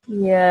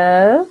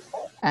 Yes.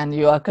 And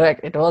you are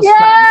correct. It was Yeah!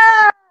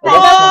 France. It was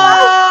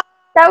France.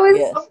 That was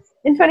Yes.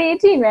 in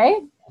 2018,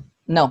 right?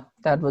 No,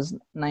 that was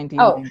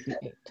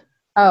 1998.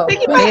 Oh.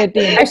 Take it back.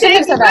 2018. I should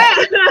have Take said it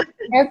that.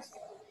 back. Oops.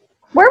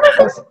 Where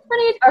was it?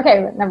 2018?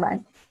 Okay, never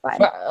mind. Fine.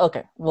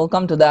 Okay, we'll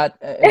come to that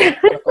in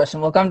the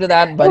question. We'll come to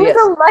that, It but was yes.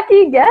 a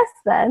lucky guess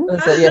then.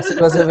 Yes, it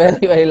was a very,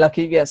 very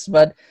lucky guess.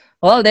 But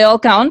well, they all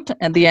count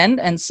at the end.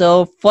 And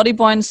so 40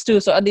 points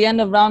too. So at the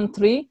end of round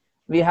 3,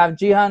 we have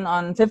Jihyun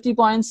on 50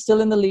 points,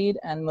 still in the lead,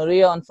 and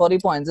Maria on 40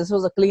 points. This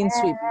was a clean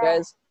sweep. You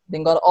guys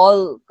then got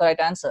all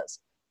correct answers.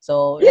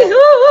 So yeah,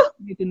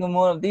 we need to know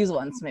more of these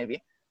ones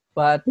maybe.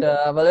 But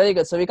well, very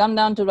good. So we come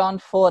down to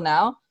round 4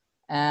 now.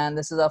 And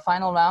this is our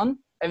final round.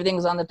 Everything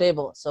is on the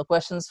table. So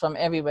questions from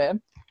everywhere.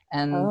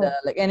 And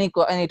like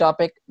any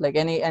topic, like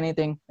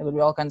anything, there will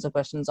be all kinds of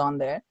questions on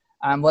there.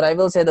 What I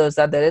will say though is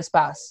that there is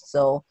pass.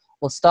 So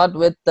we'll start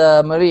with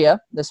Maria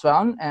this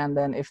round, and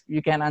then if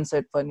you can answer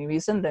it for any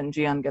reason, then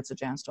Jihyun gets a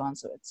chance to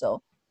answer it.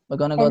 So we're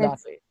gonna go that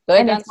way.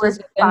 Correct And it's answers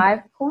worth get 5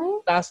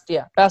 points?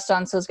 past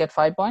answers get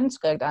 5 points.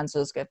 Correct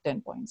answers get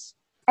 10 points.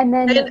 And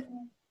then And-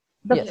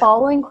 the Yes.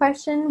 following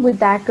question, would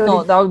that go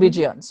No, to that would be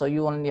Jihyun. So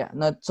you only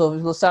so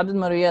we'll start with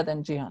Maria,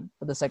 then Jihyun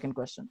for the second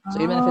question. So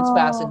even if it's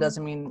pass, it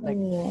doesn't mean like,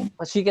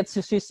 but she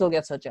still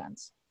gets her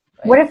chance.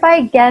 Right? What if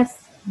I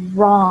guess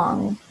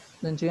wrong?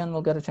 Then Jihyun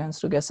will get a chance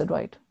to guess it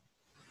right.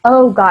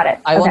 Oh, got it.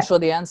 I won't show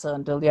the answer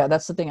until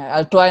that's the thing.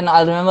 I'll try and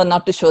I'll remember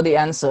not to show the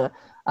answer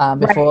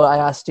before I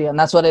asked you, and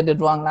that's what I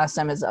did wrong last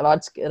time. Is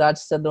Raj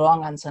said the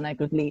wrong answer, and I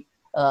quickly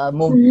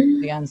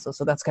moved the answer.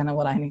 So that's kind of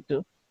what I need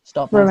to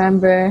stop.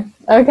 Remember?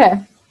 Okay.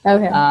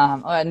 Okay.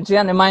 All right, and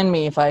Jihyun, remind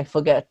me if I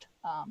forget.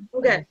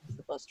 Okay.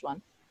 The first one.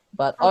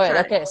 But I'll all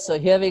right, try. okay. So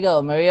here we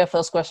go, Maria.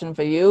 First question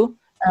for you.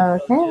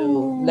 Okay.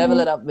 To level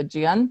it up with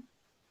Jihyun.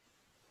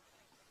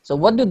 So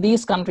what do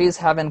these countries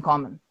have in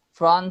common?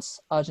 France,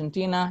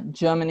 Argentina,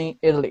 Germany,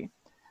 Italy.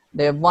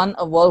 They have won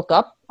a World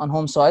Cup on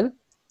home soil.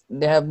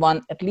 They have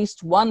won at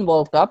least one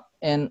World Cup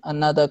in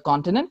another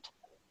continent.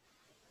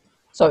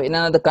 So in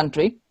another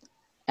country.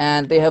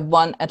 And they have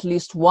won at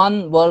least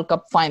one World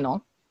Cup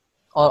final,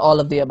 or all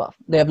of the above.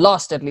 They have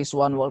lost at least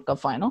one World Cup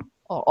final,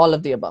 or all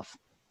of the above.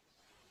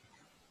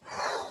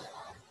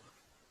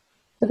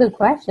 That's a good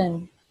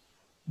question.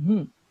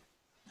 Mm-hmm.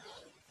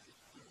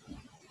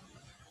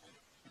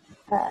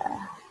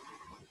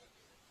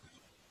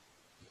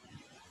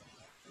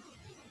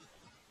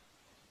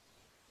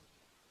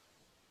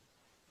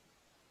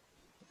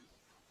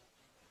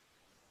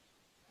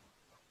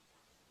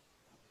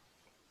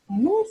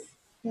 I'm gonna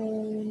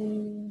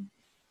say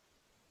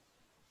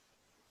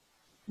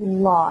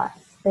lost.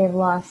 They've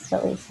lost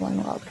at least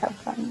one World Cup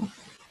final.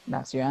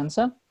 That's your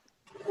answer?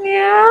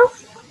 Yeah.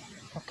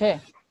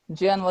 Okay.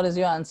 Jihyun, what is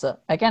your answer?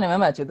 I can't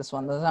remember actually this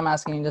one. I'm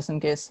asking you just in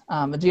case.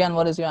 But Jihyun,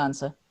 what is your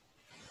answer?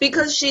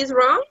 Because she's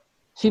wrong?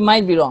 She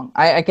might be wrong.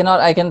 I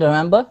can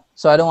remember,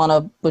 so I don't want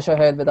to push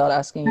ahead without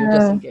asking you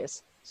just in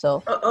case.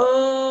 So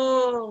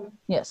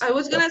yes. I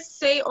was gonna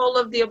say all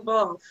of the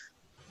above.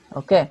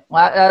 Okay.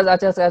 Well, I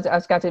just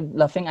got you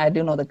bluffing. I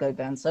do know the correct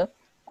answer.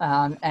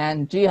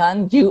 And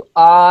Jihyun, you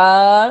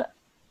are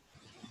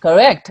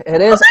correct.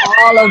 It is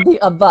all of the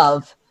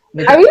above.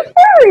 Are you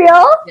for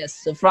real?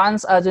 Yes. So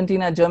France,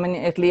 Argentina, Germany,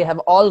 Italy have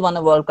all won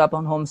a World Cup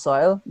on home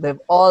soil. They've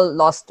all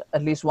lost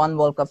at least one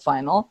World Cup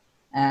final,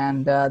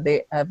 and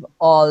they have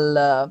all.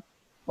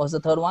 What was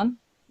the third one?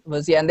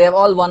 And they have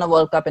all won a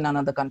World Cup in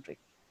another country.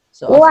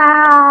 So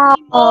wow.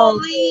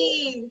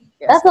 Holy!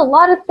 Yes. That's a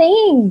lot of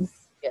things.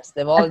 Yes,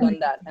 they've all done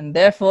that, and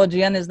therefore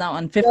Jihyun is now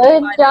on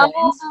 55 Good job.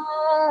 points.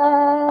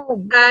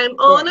 I'm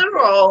on a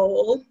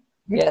roll.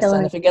 Yes,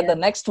 and if you get the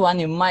next one,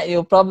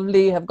 you'll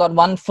probably have got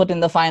 1 foot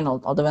in the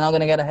final. Although we're not going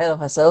to get ahead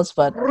of ourselves,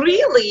 but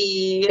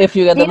Really? if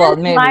you get the ball,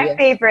 Jihyun's maybe. my Yes.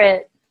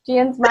 favorite.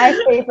 Jihyun's my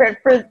favorite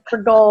for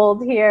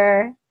gold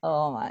here.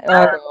 Oh my!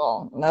 Okay,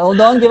 well, no,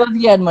 don't give up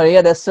yet,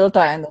 Maria. There's still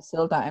time. There's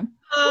still time.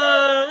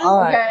 All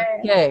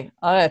right. Okay.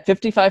 All right.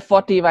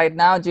 55-40 right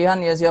now.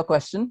 Jihyun, here's your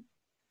question.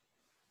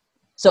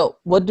 So,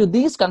 what do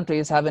these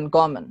countries have in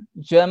common?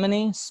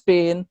 Germany,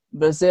 Spain,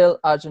 Brazil,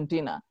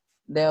 Argentina.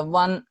 They have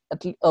won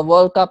a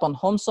World Cup on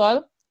home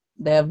soil.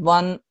 They have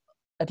won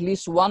at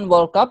least one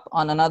World Cup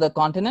on another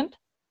continent.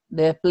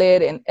 They have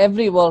played in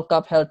every World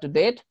Cup held to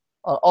date,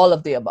 or all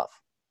of the above.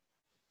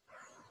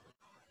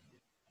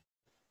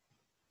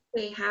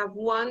 They have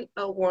won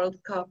a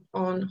World Cup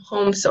on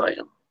home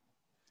soil.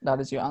 That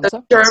is your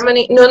answer?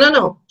 Germany,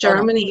 no.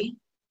 Germany,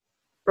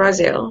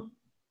 Brazil,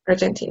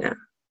 Argentina,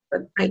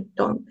 but I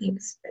don't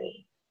think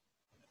Spain.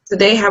 So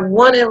they have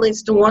won at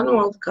least one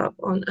World Cup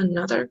on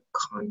another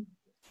continent.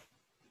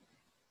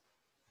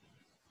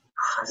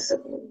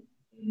 Possibly.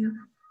 Yeah.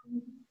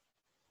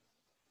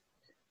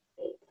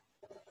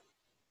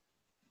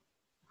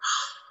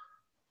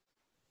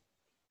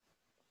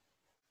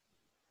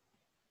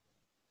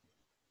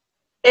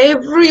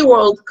 Every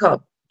World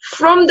Cup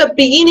from the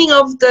beginning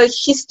of the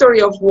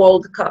history of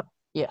World Cup.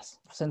 Yes,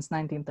 since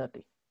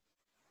 1930.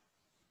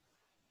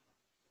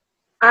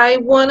 I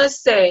want to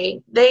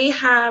say they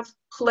have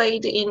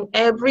played in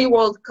every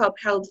World Cup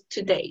held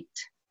to date.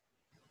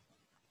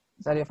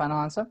 Is that your final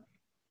answer?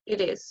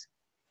 It is.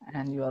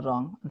 And you are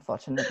wrong,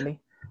 unfortunately.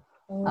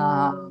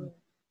 Oh,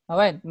 All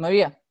right,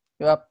 Maria,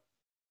 you're up.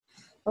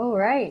 oh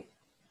right.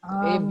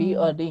 A, B,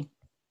 or D?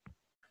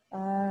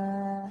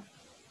 I'm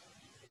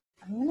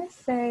gonna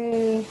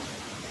say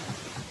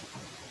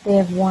they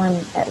have won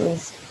at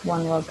least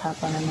one World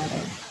Cup on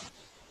another.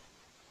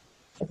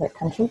 Is it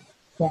country?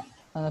 Yeah.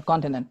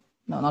 Continent.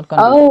 No, not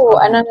country. Oh,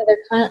 continent.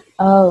 another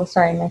Oh,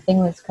 sorry, my thing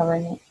was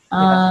covering it.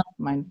 Yeah,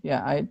 mine.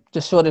 Yeah, I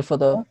just showed it for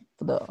the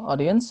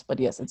audience, but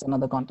yes, it's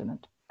another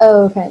continent.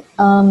 Oh, okay.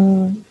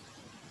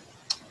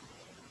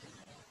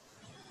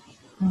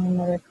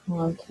 Another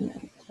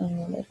continent.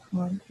 Another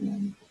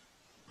continent.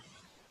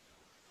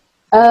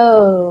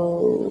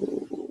 Oh.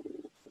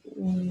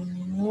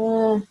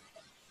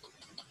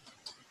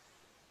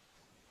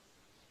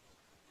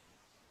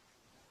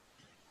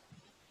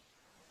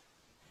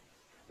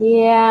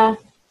 Yeah.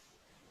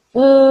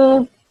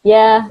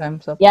 Yeah.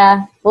 Time's up.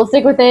 Yeah. We'll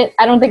stick with it.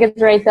 I don't think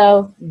it's right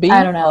though. B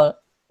I don't know. or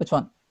which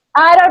one?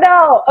 I don't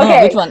know. No,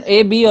 Okay. which one?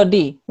 A, B, or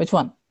D? Which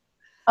one?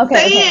 Okay.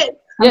 Say Okay. it.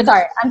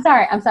 I'm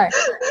sorry.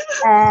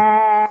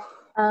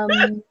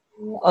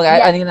 Okay,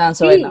 yeah. I need an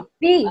answer B, right now.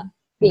 B.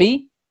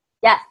 B?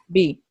 Yeah.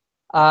 B.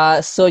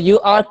 So you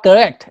are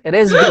correct. It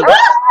is B.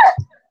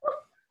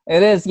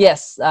 It is,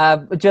 yes.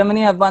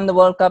 Germany have won the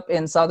World Cup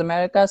in South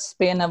America.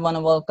 Spain have won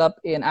a World Cup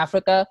in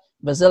Africa.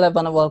 Brazil have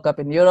won a World Cup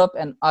in Europe.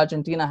 And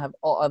Argentina have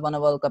won a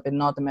World Cup in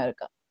North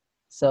America.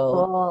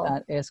 So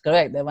that is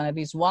correct. They won at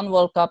least one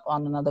World Cup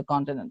on another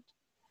continent.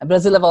 And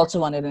Brazil have also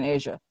won it in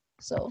Asia.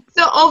 So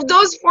of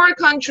those four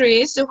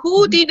countries,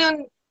 who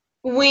didn't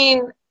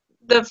win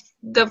the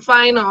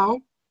final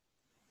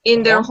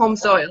in their home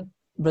soil?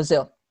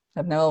 Brazil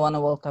have never won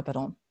a World Cup at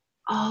home.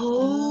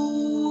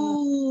 Oh.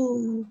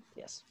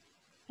 Yes.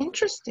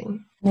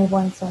 Interesting. They've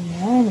won so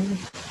many.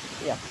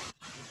 Yeah.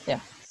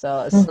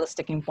 So it's still a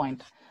sticking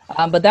point.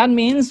 But that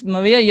means,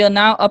 Maria, you're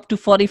now up to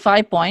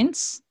 45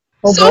 points.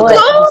 Oh So boy.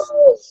 close.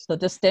 So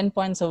just 10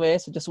 points away.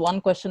 So just one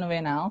question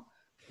away now.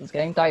 It's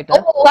getting tighter.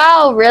 Oh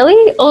wow,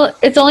 really? Oh,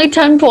 it's only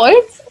 10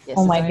 points? Yes,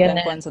 oh it's my only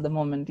goodness. 10 points at the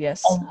moment.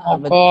 Yes. Oh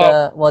my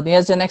God. Well,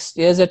 here's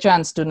your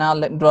chance to now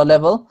draw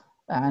level,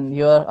 and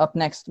you're up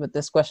next with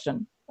this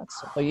question.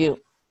 That's for you.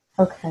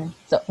 Okay.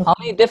 So, how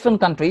many different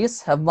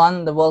countries have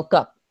won the World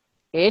Cup?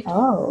 8,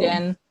 Oh.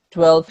 10,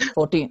 12,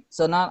 14.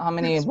 So, not how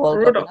many It's World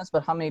Cup brutal. winners,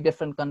 but how many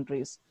different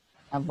countries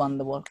have won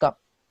the World Cup?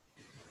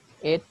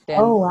 8, 10,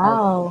 Oh 12,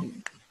 wow.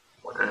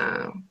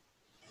 14.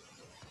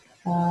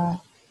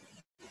 Wow.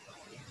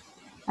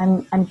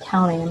 I'm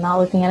counting. I'm not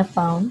looking at a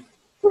phone.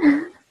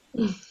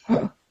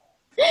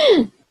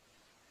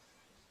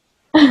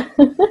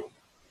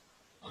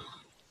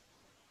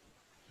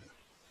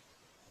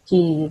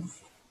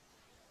 Jeez.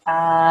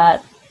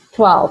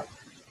 12.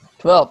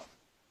 12.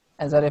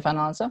 Is that your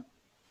final answer?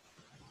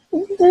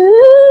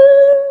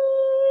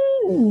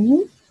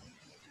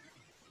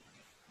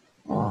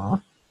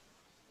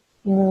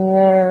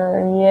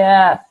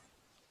 Yeah.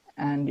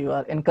 And you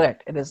are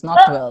incorrect. It is not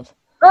 12.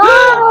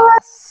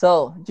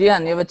 So,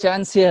 Jihyun, you have a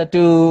chance here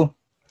to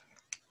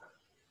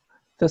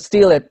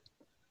steal it.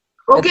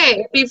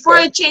 Okay, before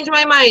I change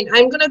my mind,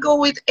 I'm gonna go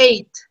with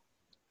 8.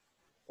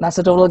 That's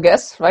a total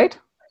guess, right?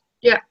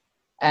 Yeah.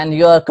 And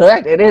you are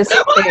correct. It is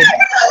 8.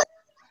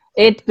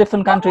 8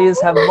 different countries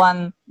have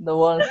won the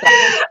World Cup.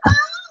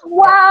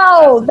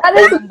 Wow, that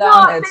is Down,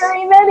 not it's-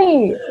 very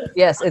many.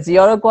 Yes, it's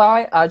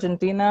Uruguay,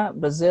 Argentina,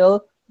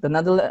 Brazil,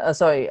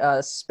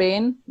 the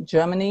Spain,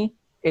 Germany,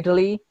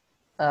 Italy,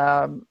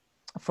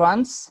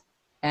 France,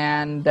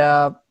 and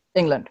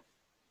England.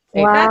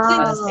 8. Wow. That's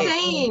That is 8.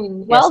 insane.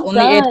 Yes, Well only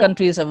 8 done.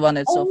 countries have won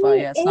it so far.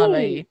 Only Yeah, it's not 8.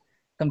 very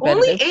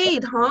competitive. Only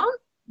 8, huh?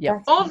 Yeah.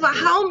 That's Of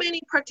crazy. how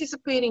many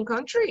participating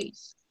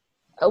countries?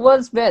 Well,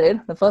 it's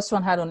varied. The first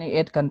one had only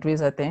 8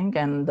 countries, I think,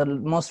 and the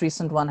most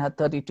recent one had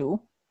 32.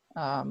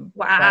 Wow.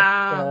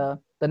 But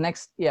the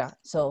next,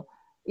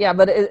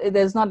 but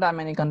there's not that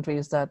many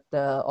countries that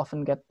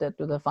often get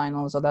to the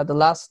finals, or that the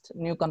last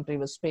new country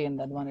was Spain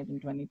that won it in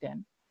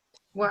 2010.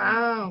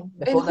 Wow. And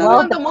Before who that,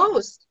 won the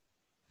most?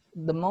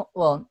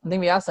 Well, I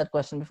think we asked that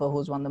question before,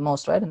 who's won the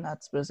most, right? And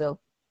that's Brazil.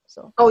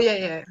 So Oh,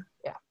 yeah.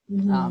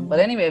 but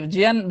anyway,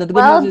 Jihyun, the good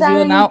Well news is you're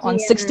done, now on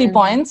 60 Jihyun.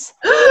 points.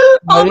 Oh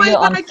my Maria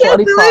God, on I can't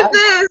 45. believe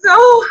this.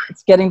 Oh,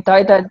 It's getting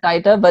tighter and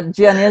tighter. But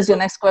Jihyun, here's your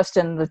next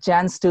question. The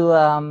chance to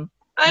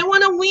I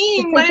want to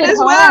win. Take Might it as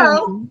well.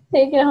 home.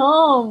 Take it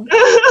home.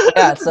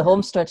 yeah, it's a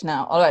home stretch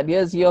now. All right,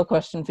 here's your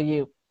question for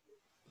you.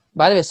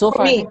 By the way, so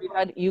far I me. think we've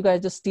had you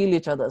guys just steal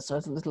each other, so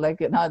it's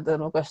like now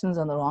there are questions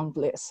on the wrong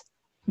place.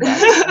 But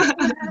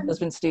there's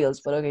been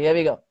steals. But okay, here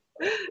we go.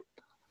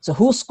 So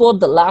who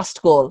scored the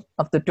last goal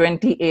of the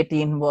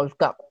 2018 World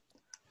Cup?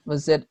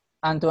 Was it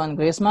Antoine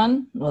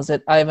Griezmann? Was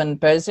it Ivan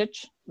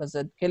Perisic? Was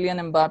it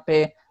Kylian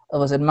Mbappe? Or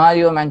was it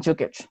Mario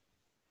Mandzukic?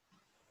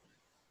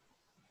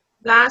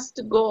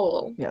 Last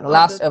goal. Yeah, the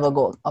last ever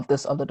goal of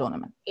the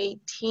tournament.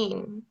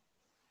 18.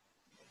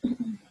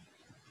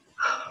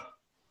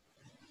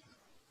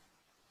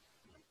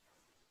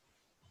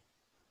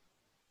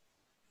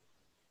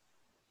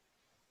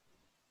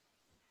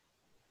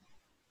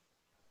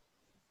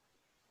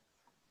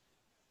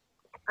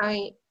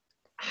 I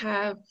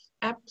have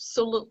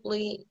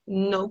absolutely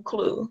no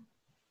clue.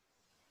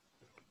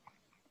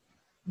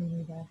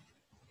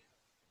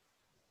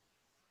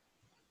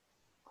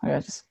 Okay,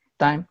 just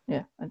time.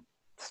 Yeah,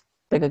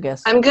 take a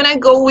guess. I'm gonna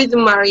go with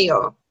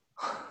Mario.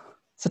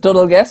 It's a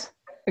total guess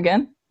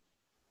again.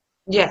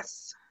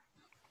 Yes.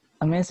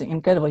 Amazing,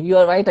 incredible. You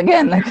are right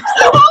again. Like, Oh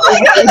my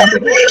god! Oh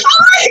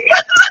my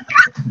god! Oh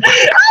my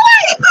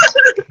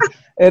god!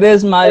 it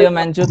is Mario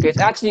Mandzukic.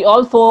 Actually,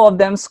 all four of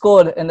them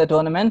scored in the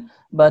tournament,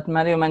 but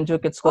Mario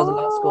Mandzukic scores the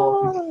last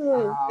goal.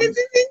 This is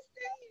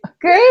insane.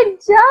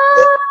 Great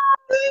job!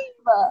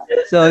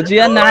 So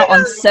Jihyun now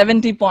on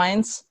 70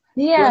 points,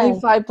 Yeah.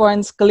 25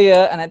 points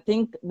clear, and I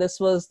think this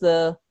was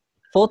the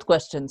fourth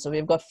question. So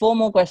we've got 4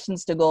 more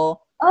questions to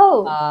go.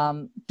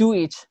 Oh. 2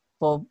 each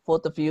for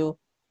both of you.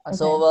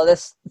 So Okay. well,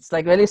 it's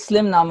like really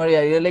slim now,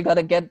 Maria. You really got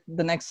to get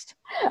the next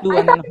 2 I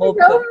and then thought hope.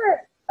 it's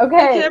over.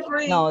 Okay.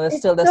 No, there's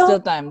still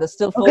time. There's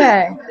still 4.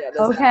 Okay. Yeah,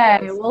 there's Okay.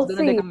 time. We'll It's see.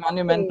 going to take a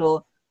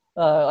monumental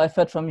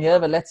effort from here,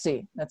 but let's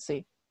see.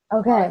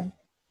 Okay.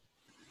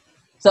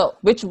 So,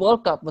 which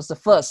World Cup was the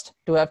first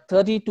to have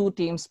 32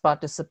 teams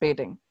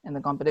participating in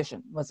the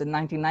competition? Was it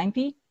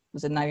 1990?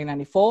 Was it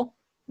 1994,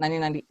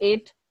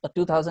 1998, or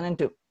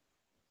 2002?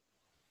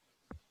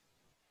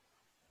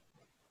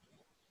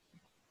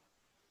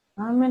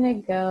 I'm gonna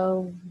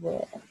go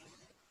with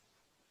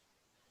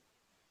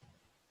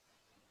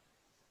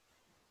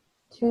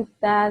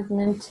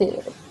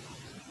 2002.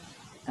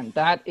 And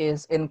that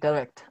is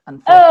incorrect,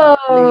 unfortunately.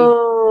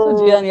 Oh.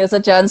 So, Jihyun, here's a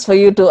chance for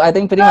you to, I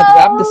think, pretty much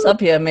wrap this up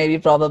here, maybe,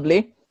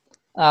 probably.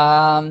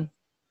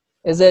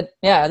 Is it,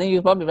 yeah, I think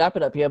you probably wrap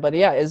it up here, but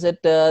yeah, is it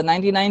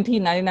 1990,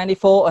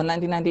 1994, or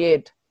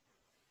 1998?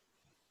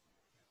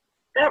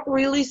 That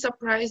really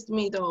surprised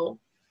me though.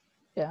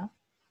 Yeah,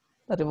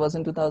 that it was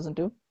in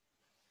 2002.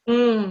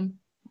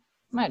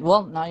 Right,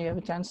 well, now you have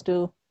a chance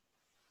to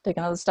take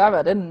another stab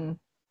at it. And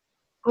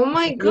oh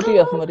my the god. beauty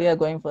of Maria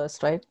going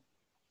first, right?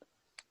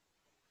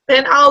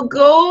 Then I'll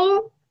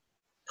go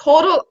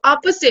total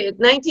opposite,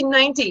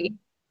 1990.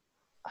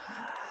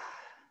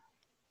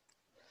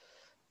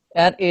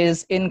 That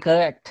is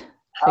incorrect,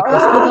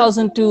 because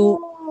 2002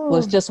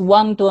 was just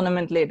one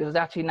tournament late. It was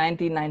actually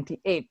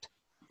 1998,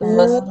 the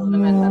first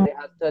tournament, and they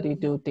had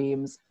 32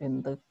 teams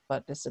in the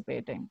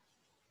participating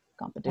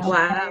competition.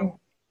 Wow.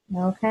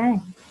 Okay.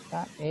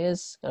 That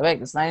is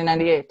correct. It's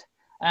 1998.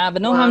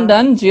 But no harm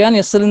done. Jihyun,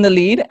 you're still in the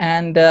lead,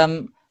 and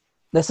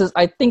this is,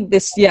 I think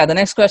this, yeah, the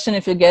next question,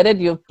 if you get it,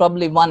 you've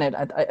probably won it.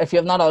 If you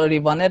have not already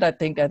won it, I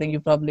think you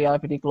probably are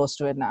pretty close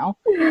to it now.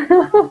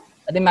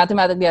 I think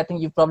mathematically, I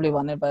think you've probably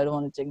won it, but I don't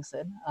want to jinx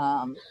it.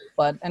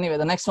 But anyway,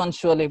 the next one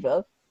surely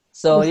will.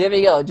 So here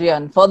we go,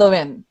 Jihyun, for the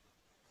win.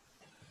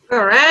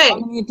 All right. How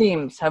many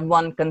teams have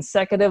won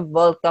consecutive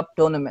World Cup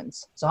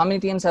tournaments? So how many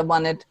teams have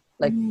won it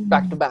like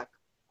back to back?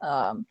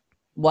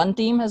 1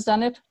 team has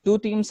done it, 2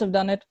 teams have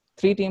done it,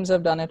 3 teams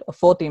have done it, or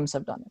 4 teams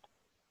have done it.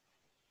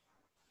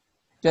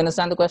 Do you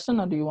understand the question,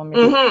 or do you want me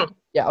to?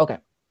 Yeah, okay.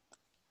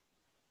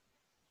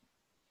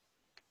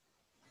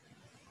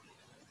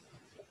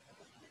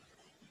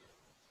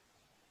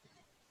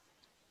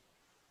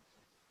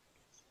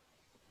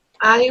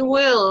 I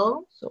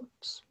will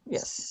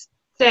yes.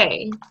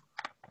 say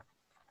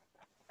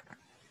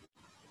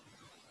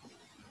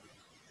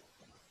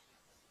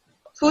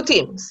 2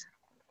 teams.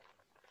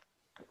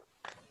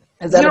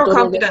 Is that Zero a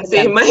total confidence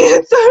guess in my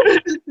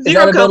answer.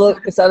 Zero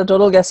confidence. Is that a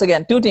total guess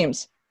again? 2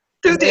 teams.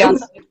 2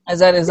 teams. Is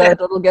that a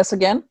total guess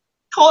again?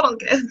 Total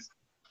guess.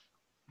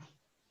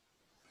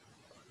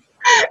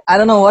 I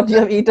don't know what you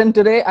have eaten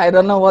today. I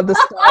don't know what the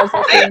stars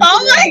are saying.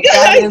 Oh my god!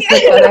 That is the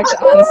correct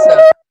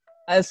answer.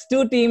 As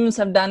 2 teams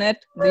have done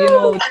it. Do you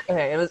know?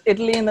 Okay, it was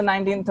Italy in the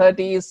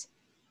 1930s,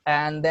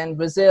 and then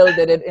Brazil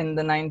did it in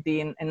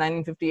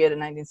 1958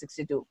 and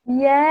 1962.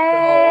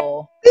 Yay!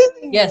 So,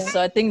 yes,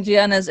 so I think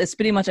Jihyun is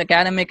pretty much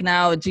academic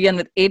now. Jihyun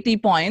with 80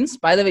 points.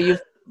 By the way,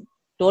 you've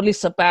totally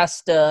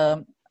surpassed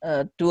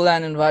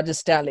Tulan and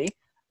Raj's tally.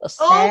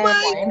 Oh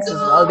my points god!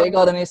 As well. They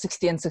got only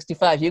 60 and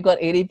 65. You got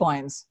 80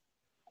 points.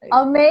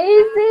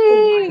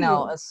 Amazing! I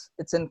know,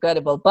 it's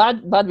incredible.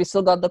 But we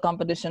still got the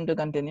competition to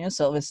continue.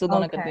 So we're still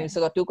going to continue. We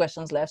still got 2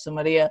 questions left. So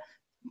Maria,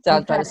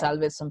 I'll try to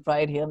salvage some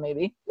pride here,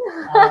 maybe.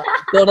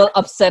 Total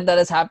upset that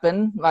has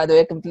happened. By the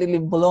way, completely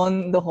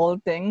blown the whole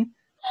thing.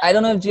 I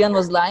don't know if Jihyun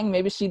was lying.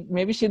 Maybe she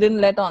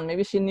didn't let on.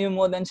 Maybe she knew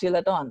more than she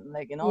let on.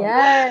 Like, you know.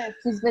 Yes,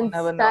 she's been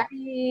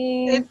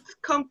studying. It's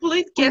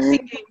complete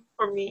guessing game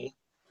for me.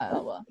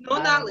 No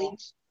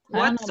knowledge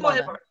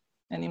whatsoever.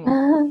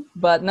 anymore.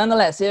 But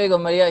nonetheless, here we go,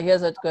 Maria.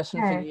 Here's a question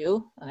for Okay.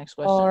 you. The next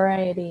question.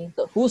 Alrighty.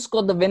 So who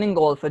scored the winning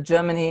goal for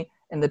Germany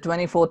in the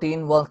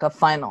 2014 World Cup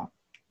final?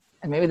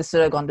 And maybe this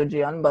should have gone to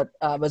Jihyun, but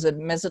was it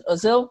Mesut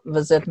Ozil?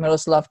 Was it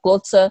Miroslav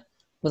Klose?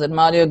 Was it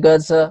Mario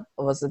Götze?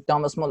 Or was it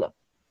Thomas Muller?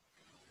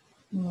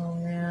 Oh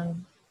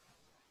man.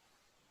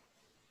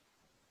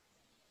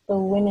 The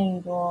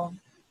winning goal.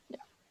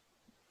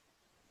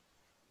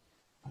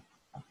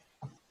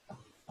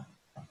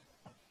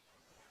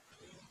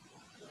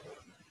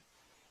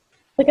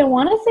 Like I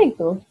want to say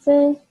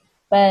Götze,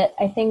 but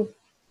I think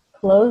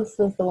Klose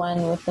was the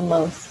one with the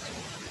most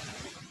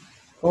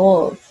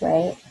goals,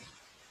 right?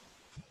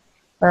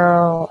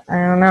 So I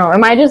don't know.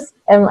 Am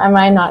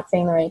I not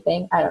saying the right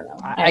thing? I don't know.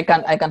 I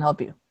can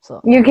help you.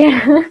 So You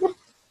can.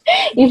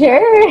 You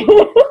sure?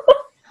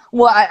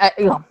 well,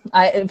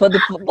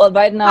 well,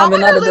 right now How we're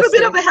about not a at the little bit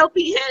stage. of a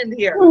helping hand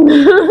here?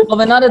 Well,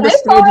 we're not at the I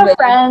stage saw a where.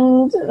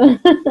 friend.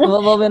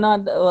 Well, we're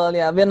not. Well,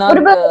 yeah, we're What not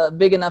about-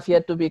 big enough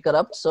yet to be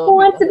corrupt. So Who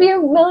wants to be a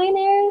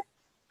millionaire?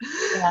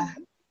 Yeah.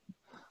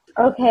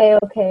 Okay.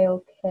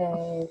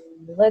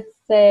 Let's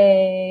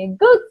say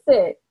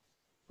Götze.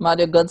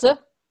 Mario Götze?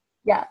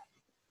 Yeah.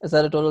 Is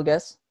that a total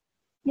guess?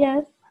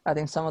 Yes. I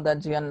think some of that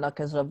Jihyun luck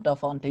has rubbed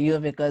off onto you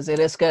because it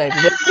is correct.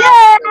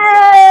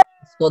 Yeah.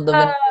 Scored the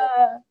winning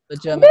goal for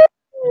Germany.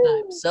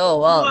 So,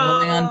 well,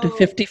 moving on to Whoa.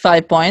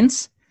 55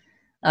 points.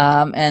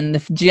 And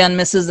if Jihyun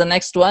misses the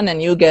next one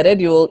and you get it,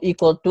 you will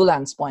equal 2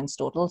 Lance points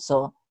total.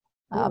 So,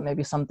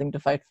 maybe something to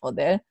fight for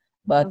there.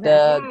 But,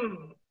 Okay.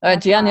 all right,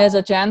 Jihyun, here's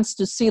a chance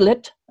to seal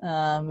it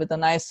with a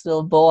nice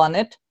little bow on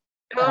it.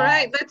 All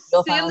right, let's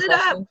Your seal final it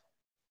up. question.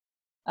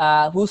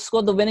 Who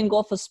scored the winning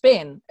goal for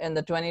Spain in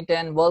the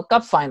 2010 World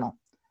Cup final?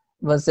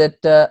 Was it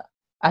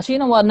actually, you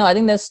know what? No, I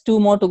think there's 2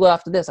 more to go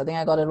after this. I think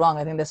I got it wrong.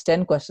 I think there's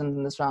 10 questions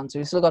in this round, so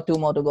you still got 2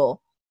 more to go.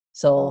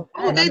 So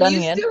Oh, we're not then done you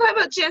yet. still have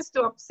a chance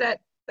to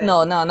upset them.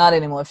 No, not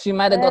anymore. If she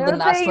might have got the don't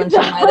last think one,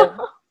 so. she might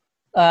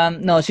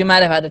have. No, she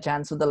might have had a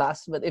chance with the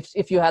last. But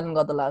if you hadn't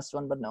got the last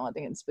one, but no, I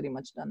think it's pretty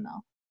much done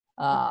now.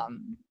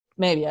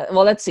 Maybe.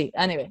 Well, let's see.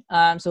 Anyway,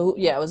 so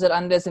yeah, was it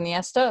Andres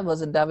Iniesta?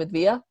 Was it David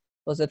Villa?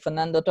 Was it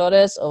Fernando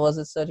Torres? Or was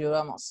it Sergio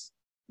Ramos?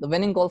 The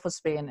winning goal for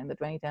Spain in the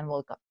 2010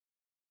 World Cup.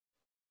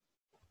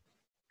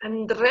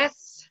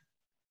 Andres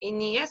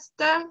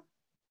Iniesta,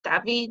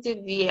 David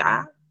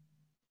Villa,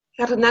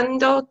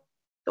 Fernando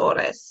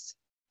Torres,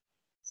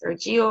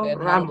 Sergio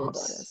Fernando Ramos,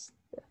 Torres.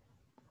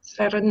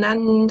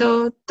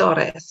 Fernando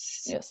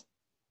Torres, Yes.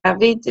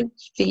 David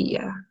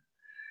Villa,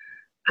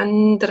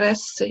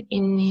 Andres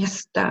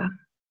Iniesta.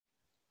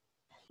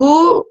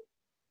 Who?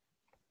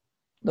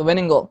 The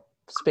winning goal,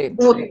 Spain.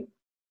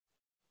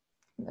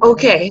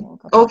 Okay,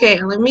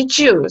 let me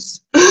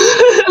choose.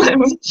 Let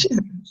me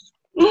choose.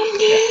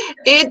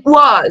 It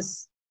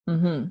was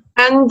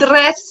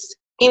Andres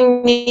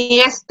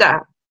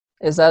Iniesta.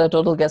 Is that a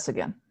total guess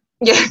again?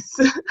 Yes.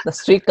 The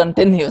streak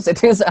continues.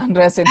 It is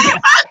Andres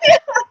Iniesta.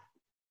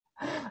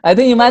 I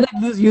think you might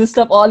have used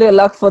up all your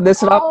luck for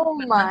this round. Oh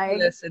my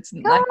It's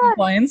 90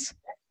 points.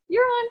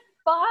 You're on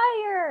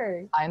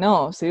fire. I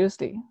know,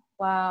 seriously.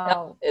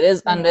 Wow. Yeah, it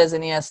is Andres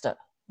Iniesta.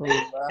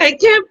 I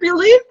can't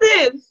believe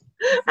this.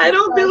 I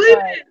don't believe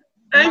it.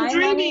 I'm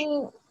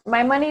dreaming.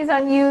 My money's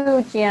on you,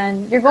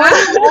 Jihyun. You're going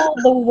all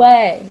the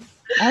way.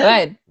 All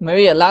right,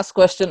 Maria, last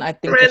question, I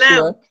think, for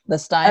sure,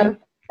 this time.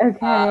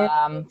 Okay.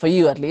 For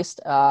you, at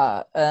least.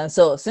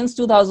 So, since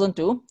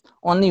 2002,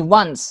 only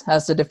once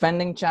has the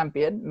defending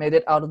champion made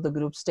it out of the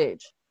group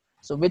stage.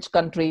 So, which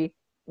country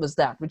was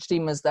that? Which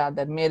team is that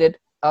made it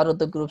out of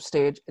the group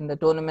stage in the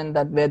tournament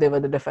where they were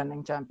the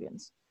defending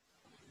champions?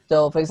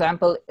 So, for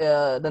example,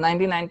 the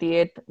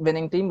 1998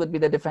 winning team would be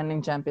the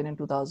defending champion in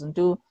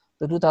 2002.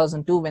 The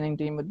 2002 winning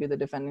team would be the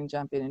defending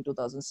champion in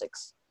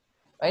 2006.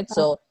 Right?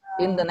 So,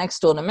 in the next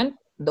tournament,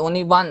 the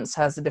only once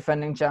has the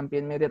defending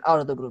champion made it out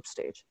of the group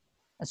stage.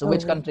 And so,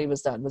 which country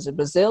was that? Was it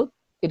Brazil,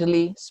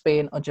 Italy,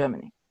 Spain, or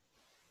Germany?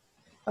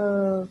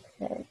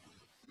 Okay.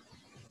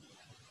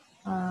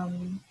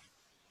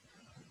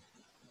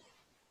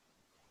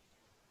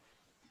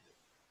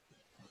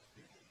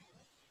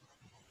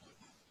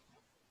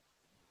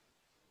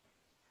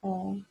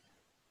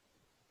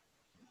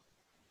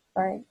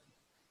 Sorry.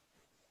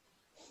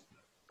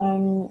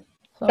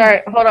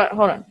 Sorry. Hold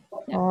on.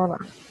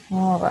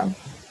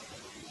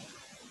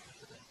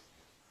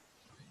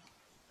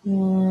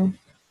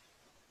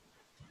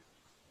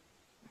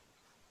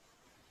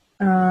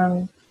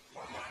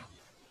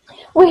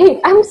 Wait,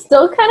 I'm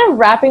still kind of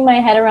wrapping my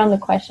head around the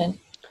question.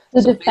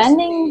 The So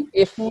defending.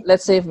 if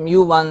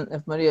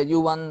Maria,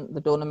 you won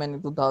the tournament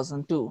in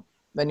 2002,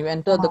 when you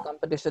entered the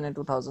competition in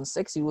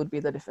 2006, you would be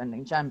the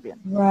defending champion.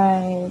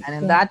 Right. And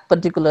in that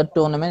particular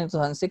tournament in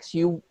 2006,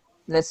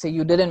 let's say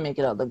you didn't make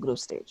it out of the group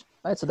stage,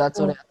 right? So that's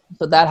what happened.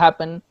 So that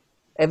happened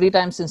every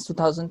time since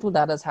 2002.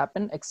 That has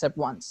happened except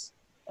once.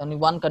 Only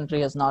one country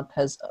has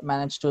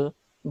managed to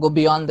go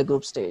beyond the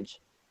group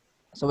stage.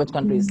 So which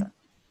country is that?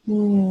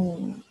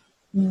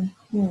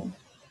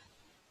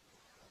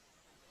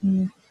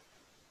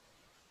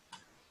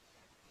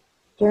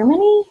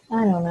 Germany?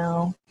 I don't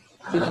know.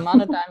 See, the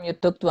amount of time you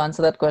took to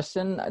answer that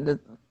question,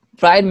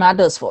 pride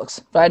matters, folks.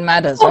 Pride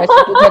matters, right?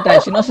 She took her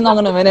time. She knows she's not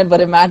going to win it, but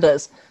it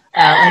matters.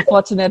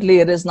 Unfortunately,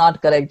 it is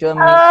not correct.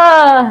 Germany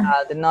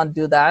did not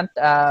do that.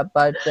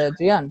 But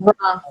Jihyun,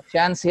 Wrong. a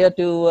chance here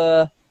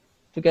to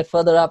get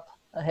further up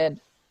ahead.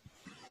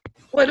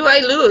 What do I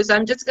lose?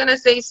 I'm just gonna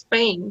say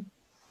Spain.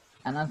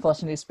 And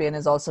unfortunately, Spain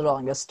is also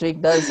wrong. Your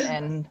streak does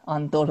end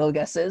on total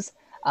guesses.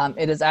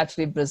 It is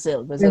actually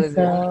Brazil. Brazil is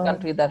the only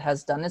country that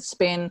has done it.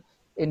 Spain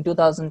in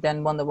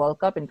 2010 won the World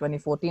Cup. In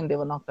 2014, they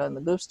were knocked out in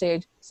the group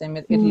stage. Same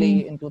with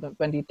Italy in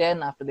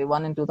 2010 after they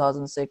won in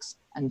 2006.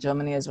 And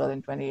Germany as well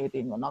in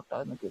 2018 were knocked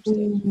out in the group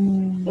stage.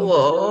 So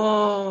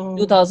Whoa.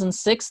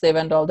 2006, they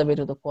went all the way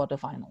to the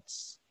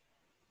quarterfinals.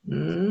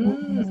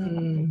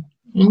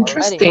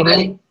 Interesting.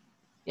 Alrighty.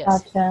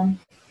 Yes. Gotcha.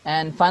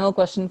 And final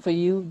question for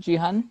you,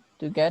 Jihyun,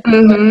 to get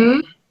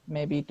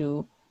maybe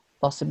to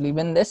possibly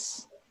win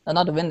this.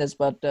 Not to win this,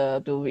 but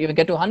to even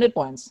get to 100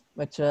 points,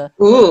 which would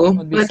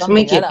be let's something.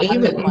 make it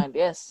 100 even. point,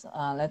 yes.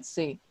 Let's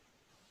see.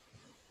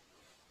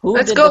 Who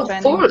Let's did go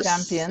defending first.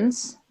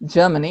 champions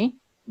Germany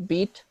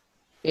beat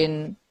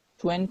in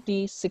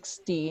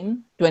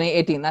 2018?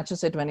 That should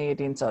say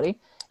 2018, sorry.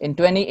 In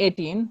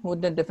 2018, who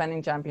did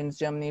defending champions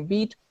Germany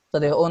beat for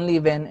their only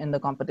win in the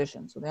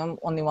competition? So they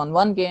only won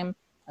one game,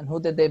 and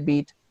who did they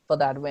beat for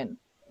that win?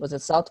 Was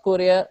it South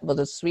Korea? Was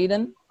it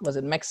Sweden? Was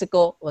it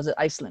Mexico? Was it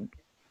Iceland?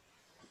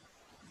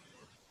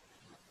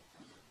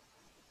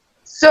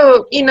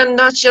 So, in a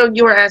nutshell,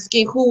 you are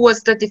asking who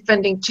was the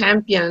defending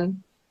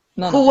champion?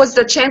 Who was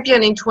the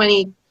champion in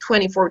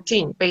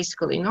 2014,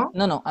 basically, no?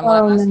 No. What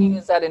I'm asking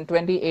is that in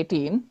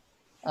 2018,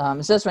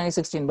 it says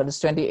 2016, but it's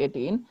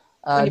 2018.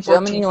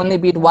 Germany only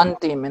beat one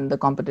team in the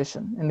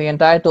competition. In the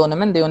entire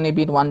tournament, they only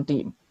beat one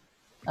team.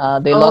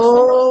 They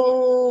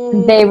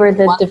lost. They were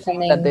the one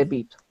defending team that they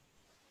beat.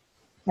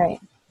 Right.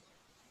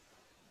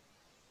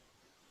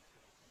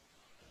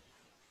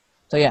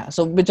 So yeah.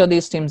 So which are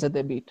these teams that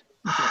they beat?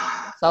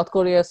 South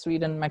Korea,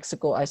 Sweden,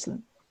 Mexico,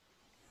 Iceland.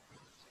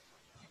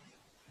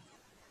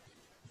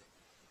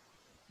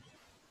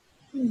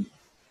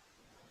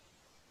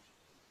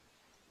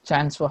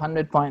 Chance for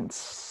 100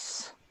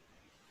 points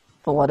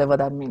for whatever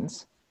that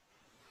means.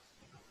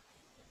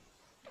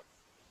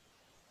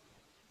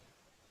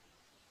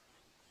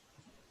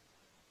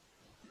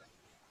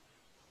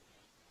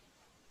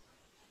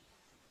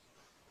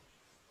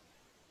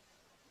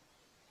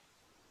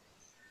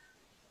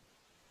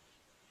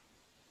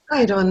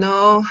 I don't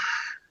know.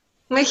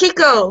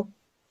 Mexico.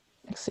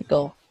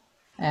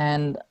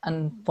 And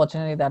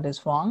unfortunately that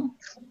is wrong.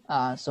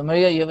 So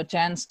Maria, you have a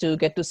chance to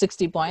get to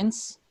 60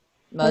 points.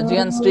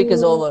 Jihyun's streak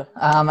is over.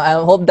 I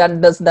hope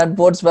that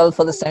bodes well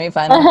for the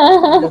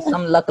semi-final. There's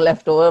some luck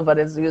left over, but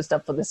it's used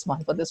up for this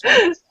one.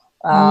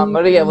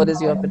 Maria, what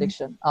is your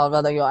prediction? Or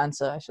rather your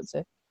answer, I should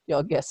say.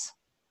 Your guess.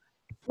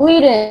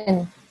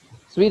 Sweden.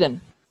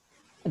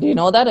 Do you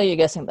know that, or are you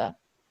guessing that?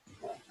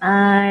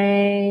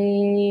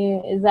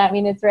 Does that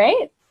mean it's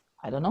right?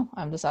 I don't know.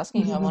 I'm just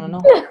asking you. I want to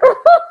know.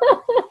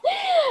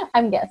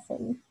 I'm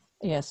guessing.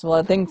 Yes, well,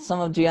 I think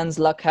some of Jihyun's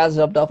luck has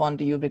rubbed off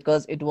onto you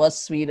because it was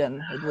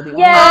Sweden. It was the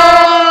only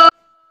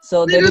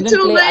so they didn't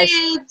play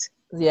Iceland.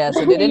 Yeah,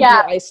 so they didn't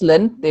play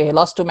Iceland. They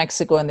lost to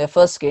Mexico in their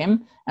first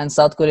game, and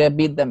South Korea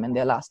beat them in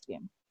their last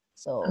game.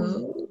 So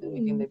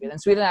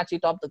and Sweden actually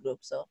topped the group.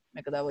 So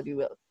make of that what you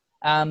will.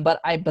 But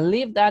I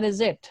believe that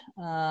is it.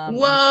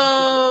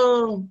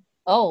 Whoa!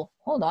 Oh,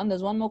 hold on.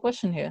 There's one more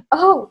question here.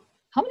 Oh,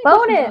 how many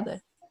questions are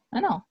there? I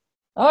know.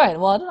 All right.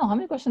 Well, I don't know how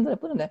many questions did I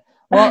put in there.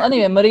 Well,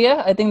 anyway,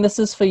 Maria, I think this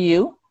is for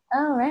you.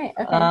 Oh, right.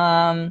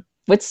 Okay.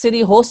 Which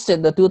city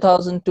hosted the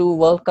 2002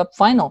 World Cup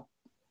final?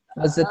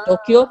 Was it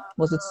Tokyo?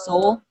 Was it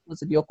Seoul?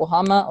 Was it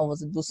Yokohama? Or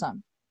was it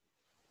Busan?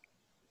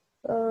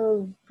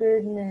 Oh,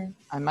 goodness.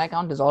 And my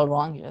count is all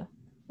wrong here.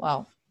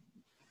 Wow.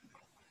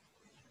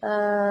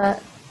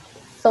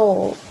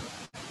 Seoul.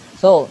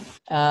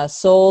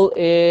 Seoul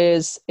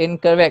is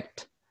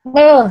incorrect.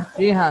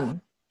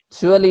 Jihyun,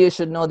 surely you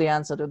should know the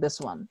answer to this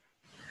one.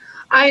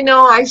 I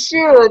know I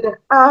should,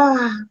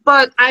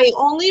 but I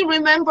only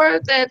remember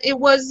that it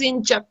was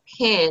in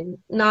Japan,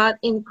 not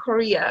in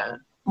Korea.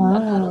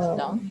 That narrows it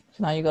down.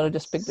 So now you got to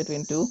just pick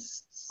between two.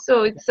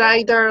 So it's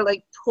either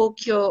like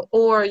Tokyo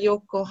or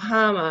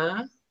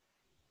Yokohama.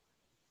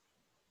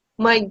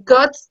 My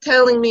gut's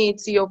telling me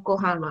it's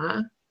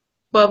Yokohama,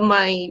 but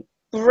my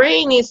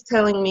brain is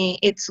telling me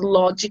it's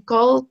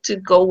logical to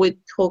go with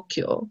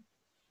Tokyo.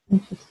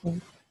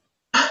 Interesting.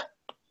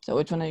 So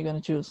which one are you going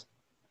to choose?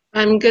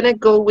 I'm going to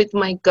go with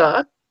my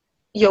gut,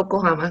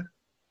 Yokohama.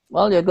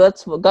 Well, your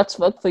guts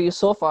worked for you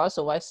so far,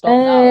 so why stop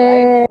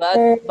now,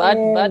 right?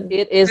 But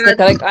it is the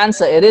correct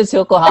answer. It is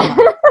Yokohama.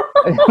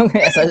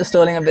 Yes, I was just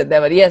trolling a bit there,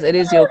 but yes, it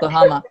is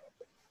Yokohama.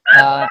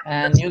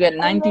 And you get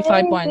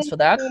 95 points for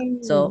that.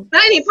 So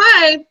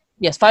 95?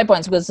 Yes, 5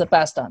 points because it's a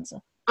past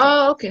answer.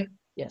 Oh, okay.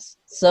 Yes.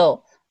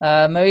 So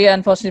Maria,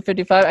 unfortunately,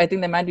 55. I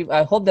think there might be.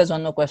 I hope there's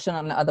one more question.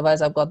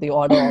 Otherwise, I've got the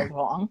order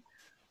all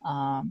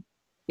wrong.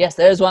 Yes,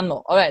 there is one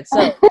more. All right.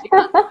 So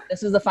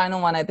this is the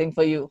final one, I think,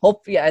 for you.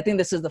 I think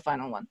this is the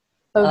final one.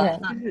 Okay.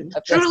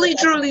 I've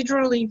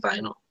Truly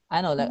final.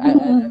 I know, like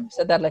I've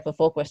said that like for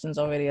 4 questions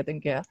already. I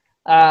think, yeah.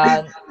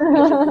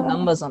 Different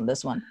numbers on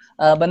this one,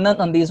 but not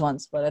on these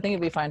ones. But I think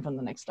it'll be fine from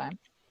the next time.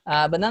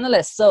 But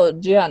nonetheless, so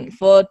Jihyun,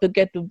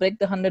 to break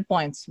the 100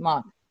 points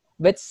mark,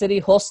 which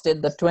city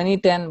hosted the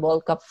 2010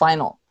 World Cup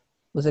final?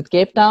 Was it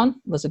Cape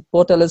Town? Was it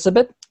Port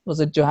Elizabeth? Was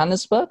it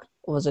Johannesburg?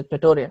 Or was it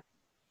Pretoria?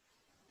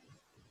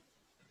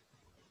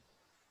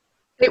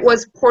 It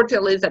was Port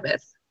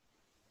Elizabeth.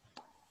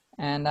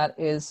 And that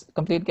is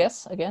complete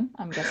guess again,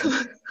 I'm guessing.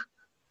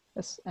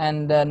 Yes.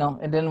 And no,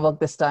 it didn't work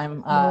this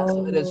time.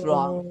 So it is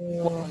wrong.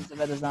 Port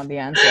Elizabeth is not the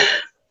answer.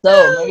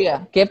 So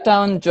Maria, Cape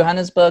Town,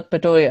 Johannesburg,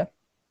 Pretoria.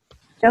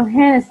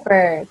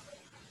 Johannesburg.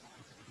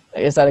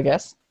 Is that a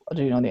guess? Or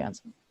do you know the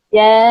answer?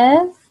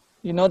 Yes.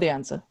 You know the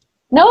answer.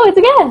 No, it's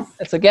a guess.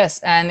 It's a guess,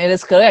 and it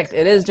is correct.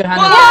 It is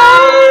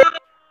Johannesburg.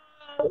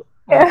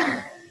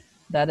 Yeah.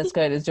 That is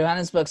correct. It's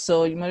Johannesburg.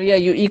 So Maria,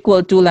 you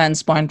equal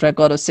Tulan's point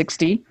record of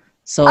 60.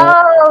 So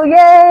Oh,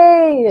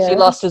 yay! she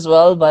lost as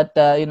well, but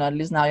at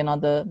least now you're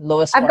not the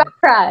lowest I've point. got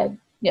pride.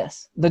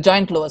 Yes, the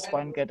joint lowest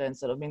point getter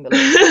instead of being the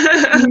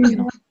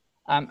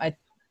lowest.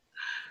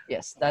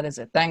 Yes, that is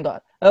it. Thank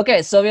God.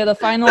 Okay, so we have the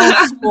final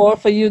score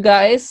for you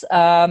guys,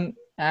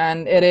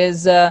 and it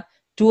is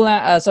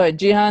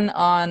Jihyun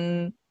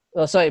on,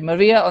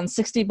 Maria on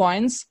 60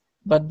 points,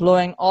 but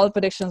blowing all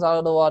predictions out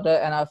of the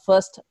water. And our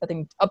first, I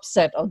think,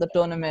 upset of the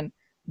tournament,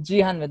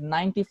 Jihyun with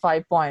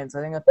 95 points.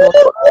 I think a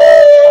total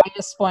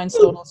highest points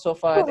total so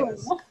far. I think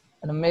it's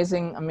an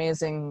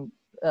amazing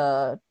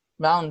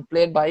round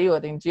played by you. I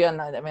think Jihyun.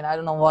 I mean, I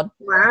don't know what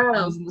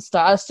was in the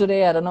stars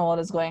today. I don't know what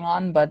is going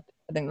on, but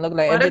I think look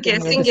like What everything a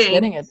you're guessing just game.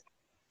 getting it.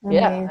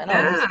 Yeah, I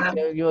know.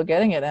 Yeah. You were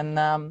getting it,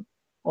 and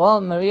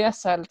well, Maria,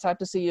 sad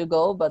to see you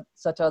go, but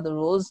such are the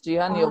rules.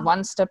 Jihyun, you're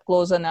one step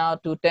closer now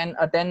to a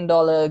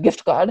 $10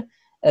 gift card,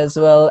 as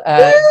well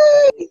as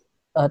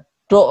a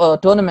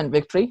tournament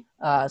victory.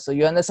 So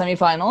you're in the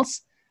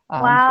semifinals.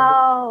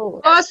 Wow.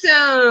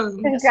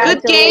 Awesome.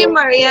 Good game,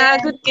 Maria.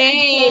 Good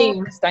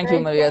game. Thank you,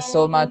 Maria,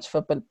 so much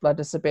for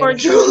participating. For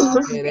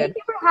sure. Thank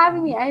you for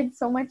having me. I had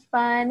so much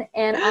fun,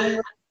 and I'm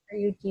rooting for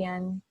you,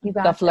 Jihyun. You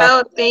got Tough luck.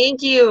 Oh,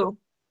 thank you.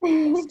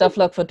 Tough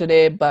luck for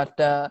today, but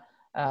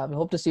we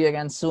hope to see you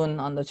again soon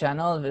on the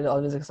channel. We're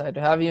always excited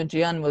to have you.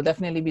 Jihyun, we'll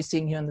definitely be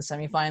seeing you in the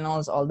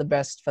semifinals. All the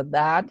best for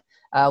that.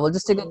 We'll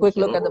just take a quick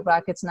look at the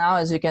brackets now.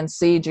 As you can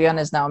see, Jihyun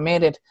has now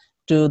made it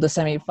to the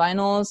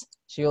semifinals.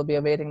 She will be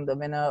awaiting the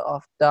winner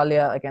of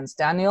Dahlia against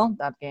Daniel.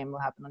 That game will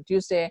happen on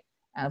Tuesday.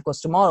 And of course,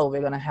 tomorrow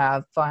we're going to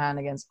have Farhan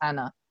against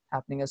Anna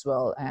happening as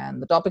well.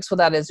 And the topics for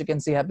that, as you can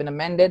see, have been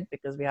amended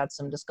because we had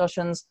some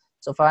discussions.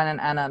 So Farhan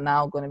and Anna are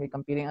now going to be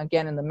competing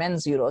again in the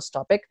men's Euros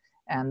topic.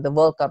 And the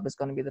World Cup is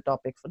going to be the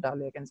topic for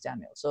Dahlia against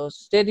Daniel. So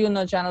stay tuned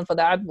on the channel for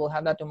that. We'll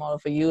have that tomorrow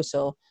for you.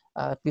 So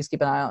please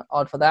keep an eye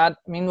out for that.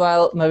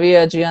 Meanwhile,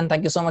 Maria, Jihyun,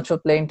 thank you so much for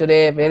playing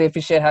today. Really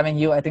appreciate having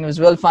you. I think it was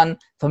real fun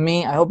for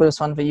me. I hope it was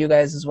fun for you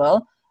guys as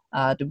well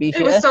to be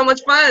here. It was so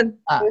much fun.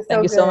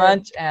 Thank you so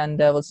much. And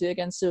we'll see you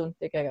again soon.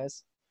 Take care,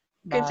 guys.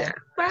 Good job.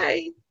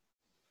 Bye.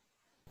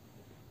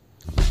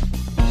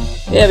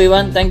 Hey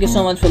everyone, thank you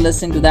so much for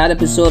listening to that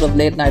episode of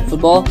Late Night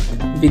Football.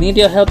 We need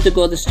your help to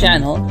grow this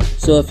channel,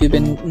 so if you've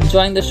been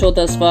enjoying the show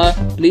thus far,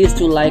 please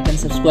do like and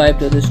subscribe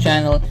to this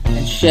channel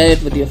and share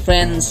it with your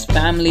friends,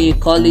 family,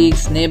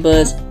 colleagues,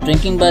 neighbors,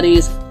 drinking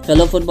buddies,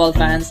 fellow football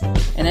fans,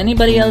 and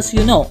anybody else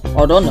you know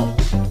or don't know.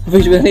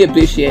 We'd really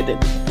appreciate it.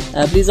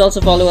 Please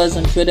also follow us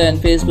on Twitter and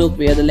Facebook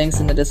via the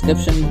links in the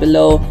description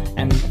below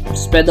and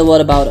spread the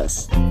word about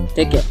us.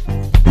 Take care.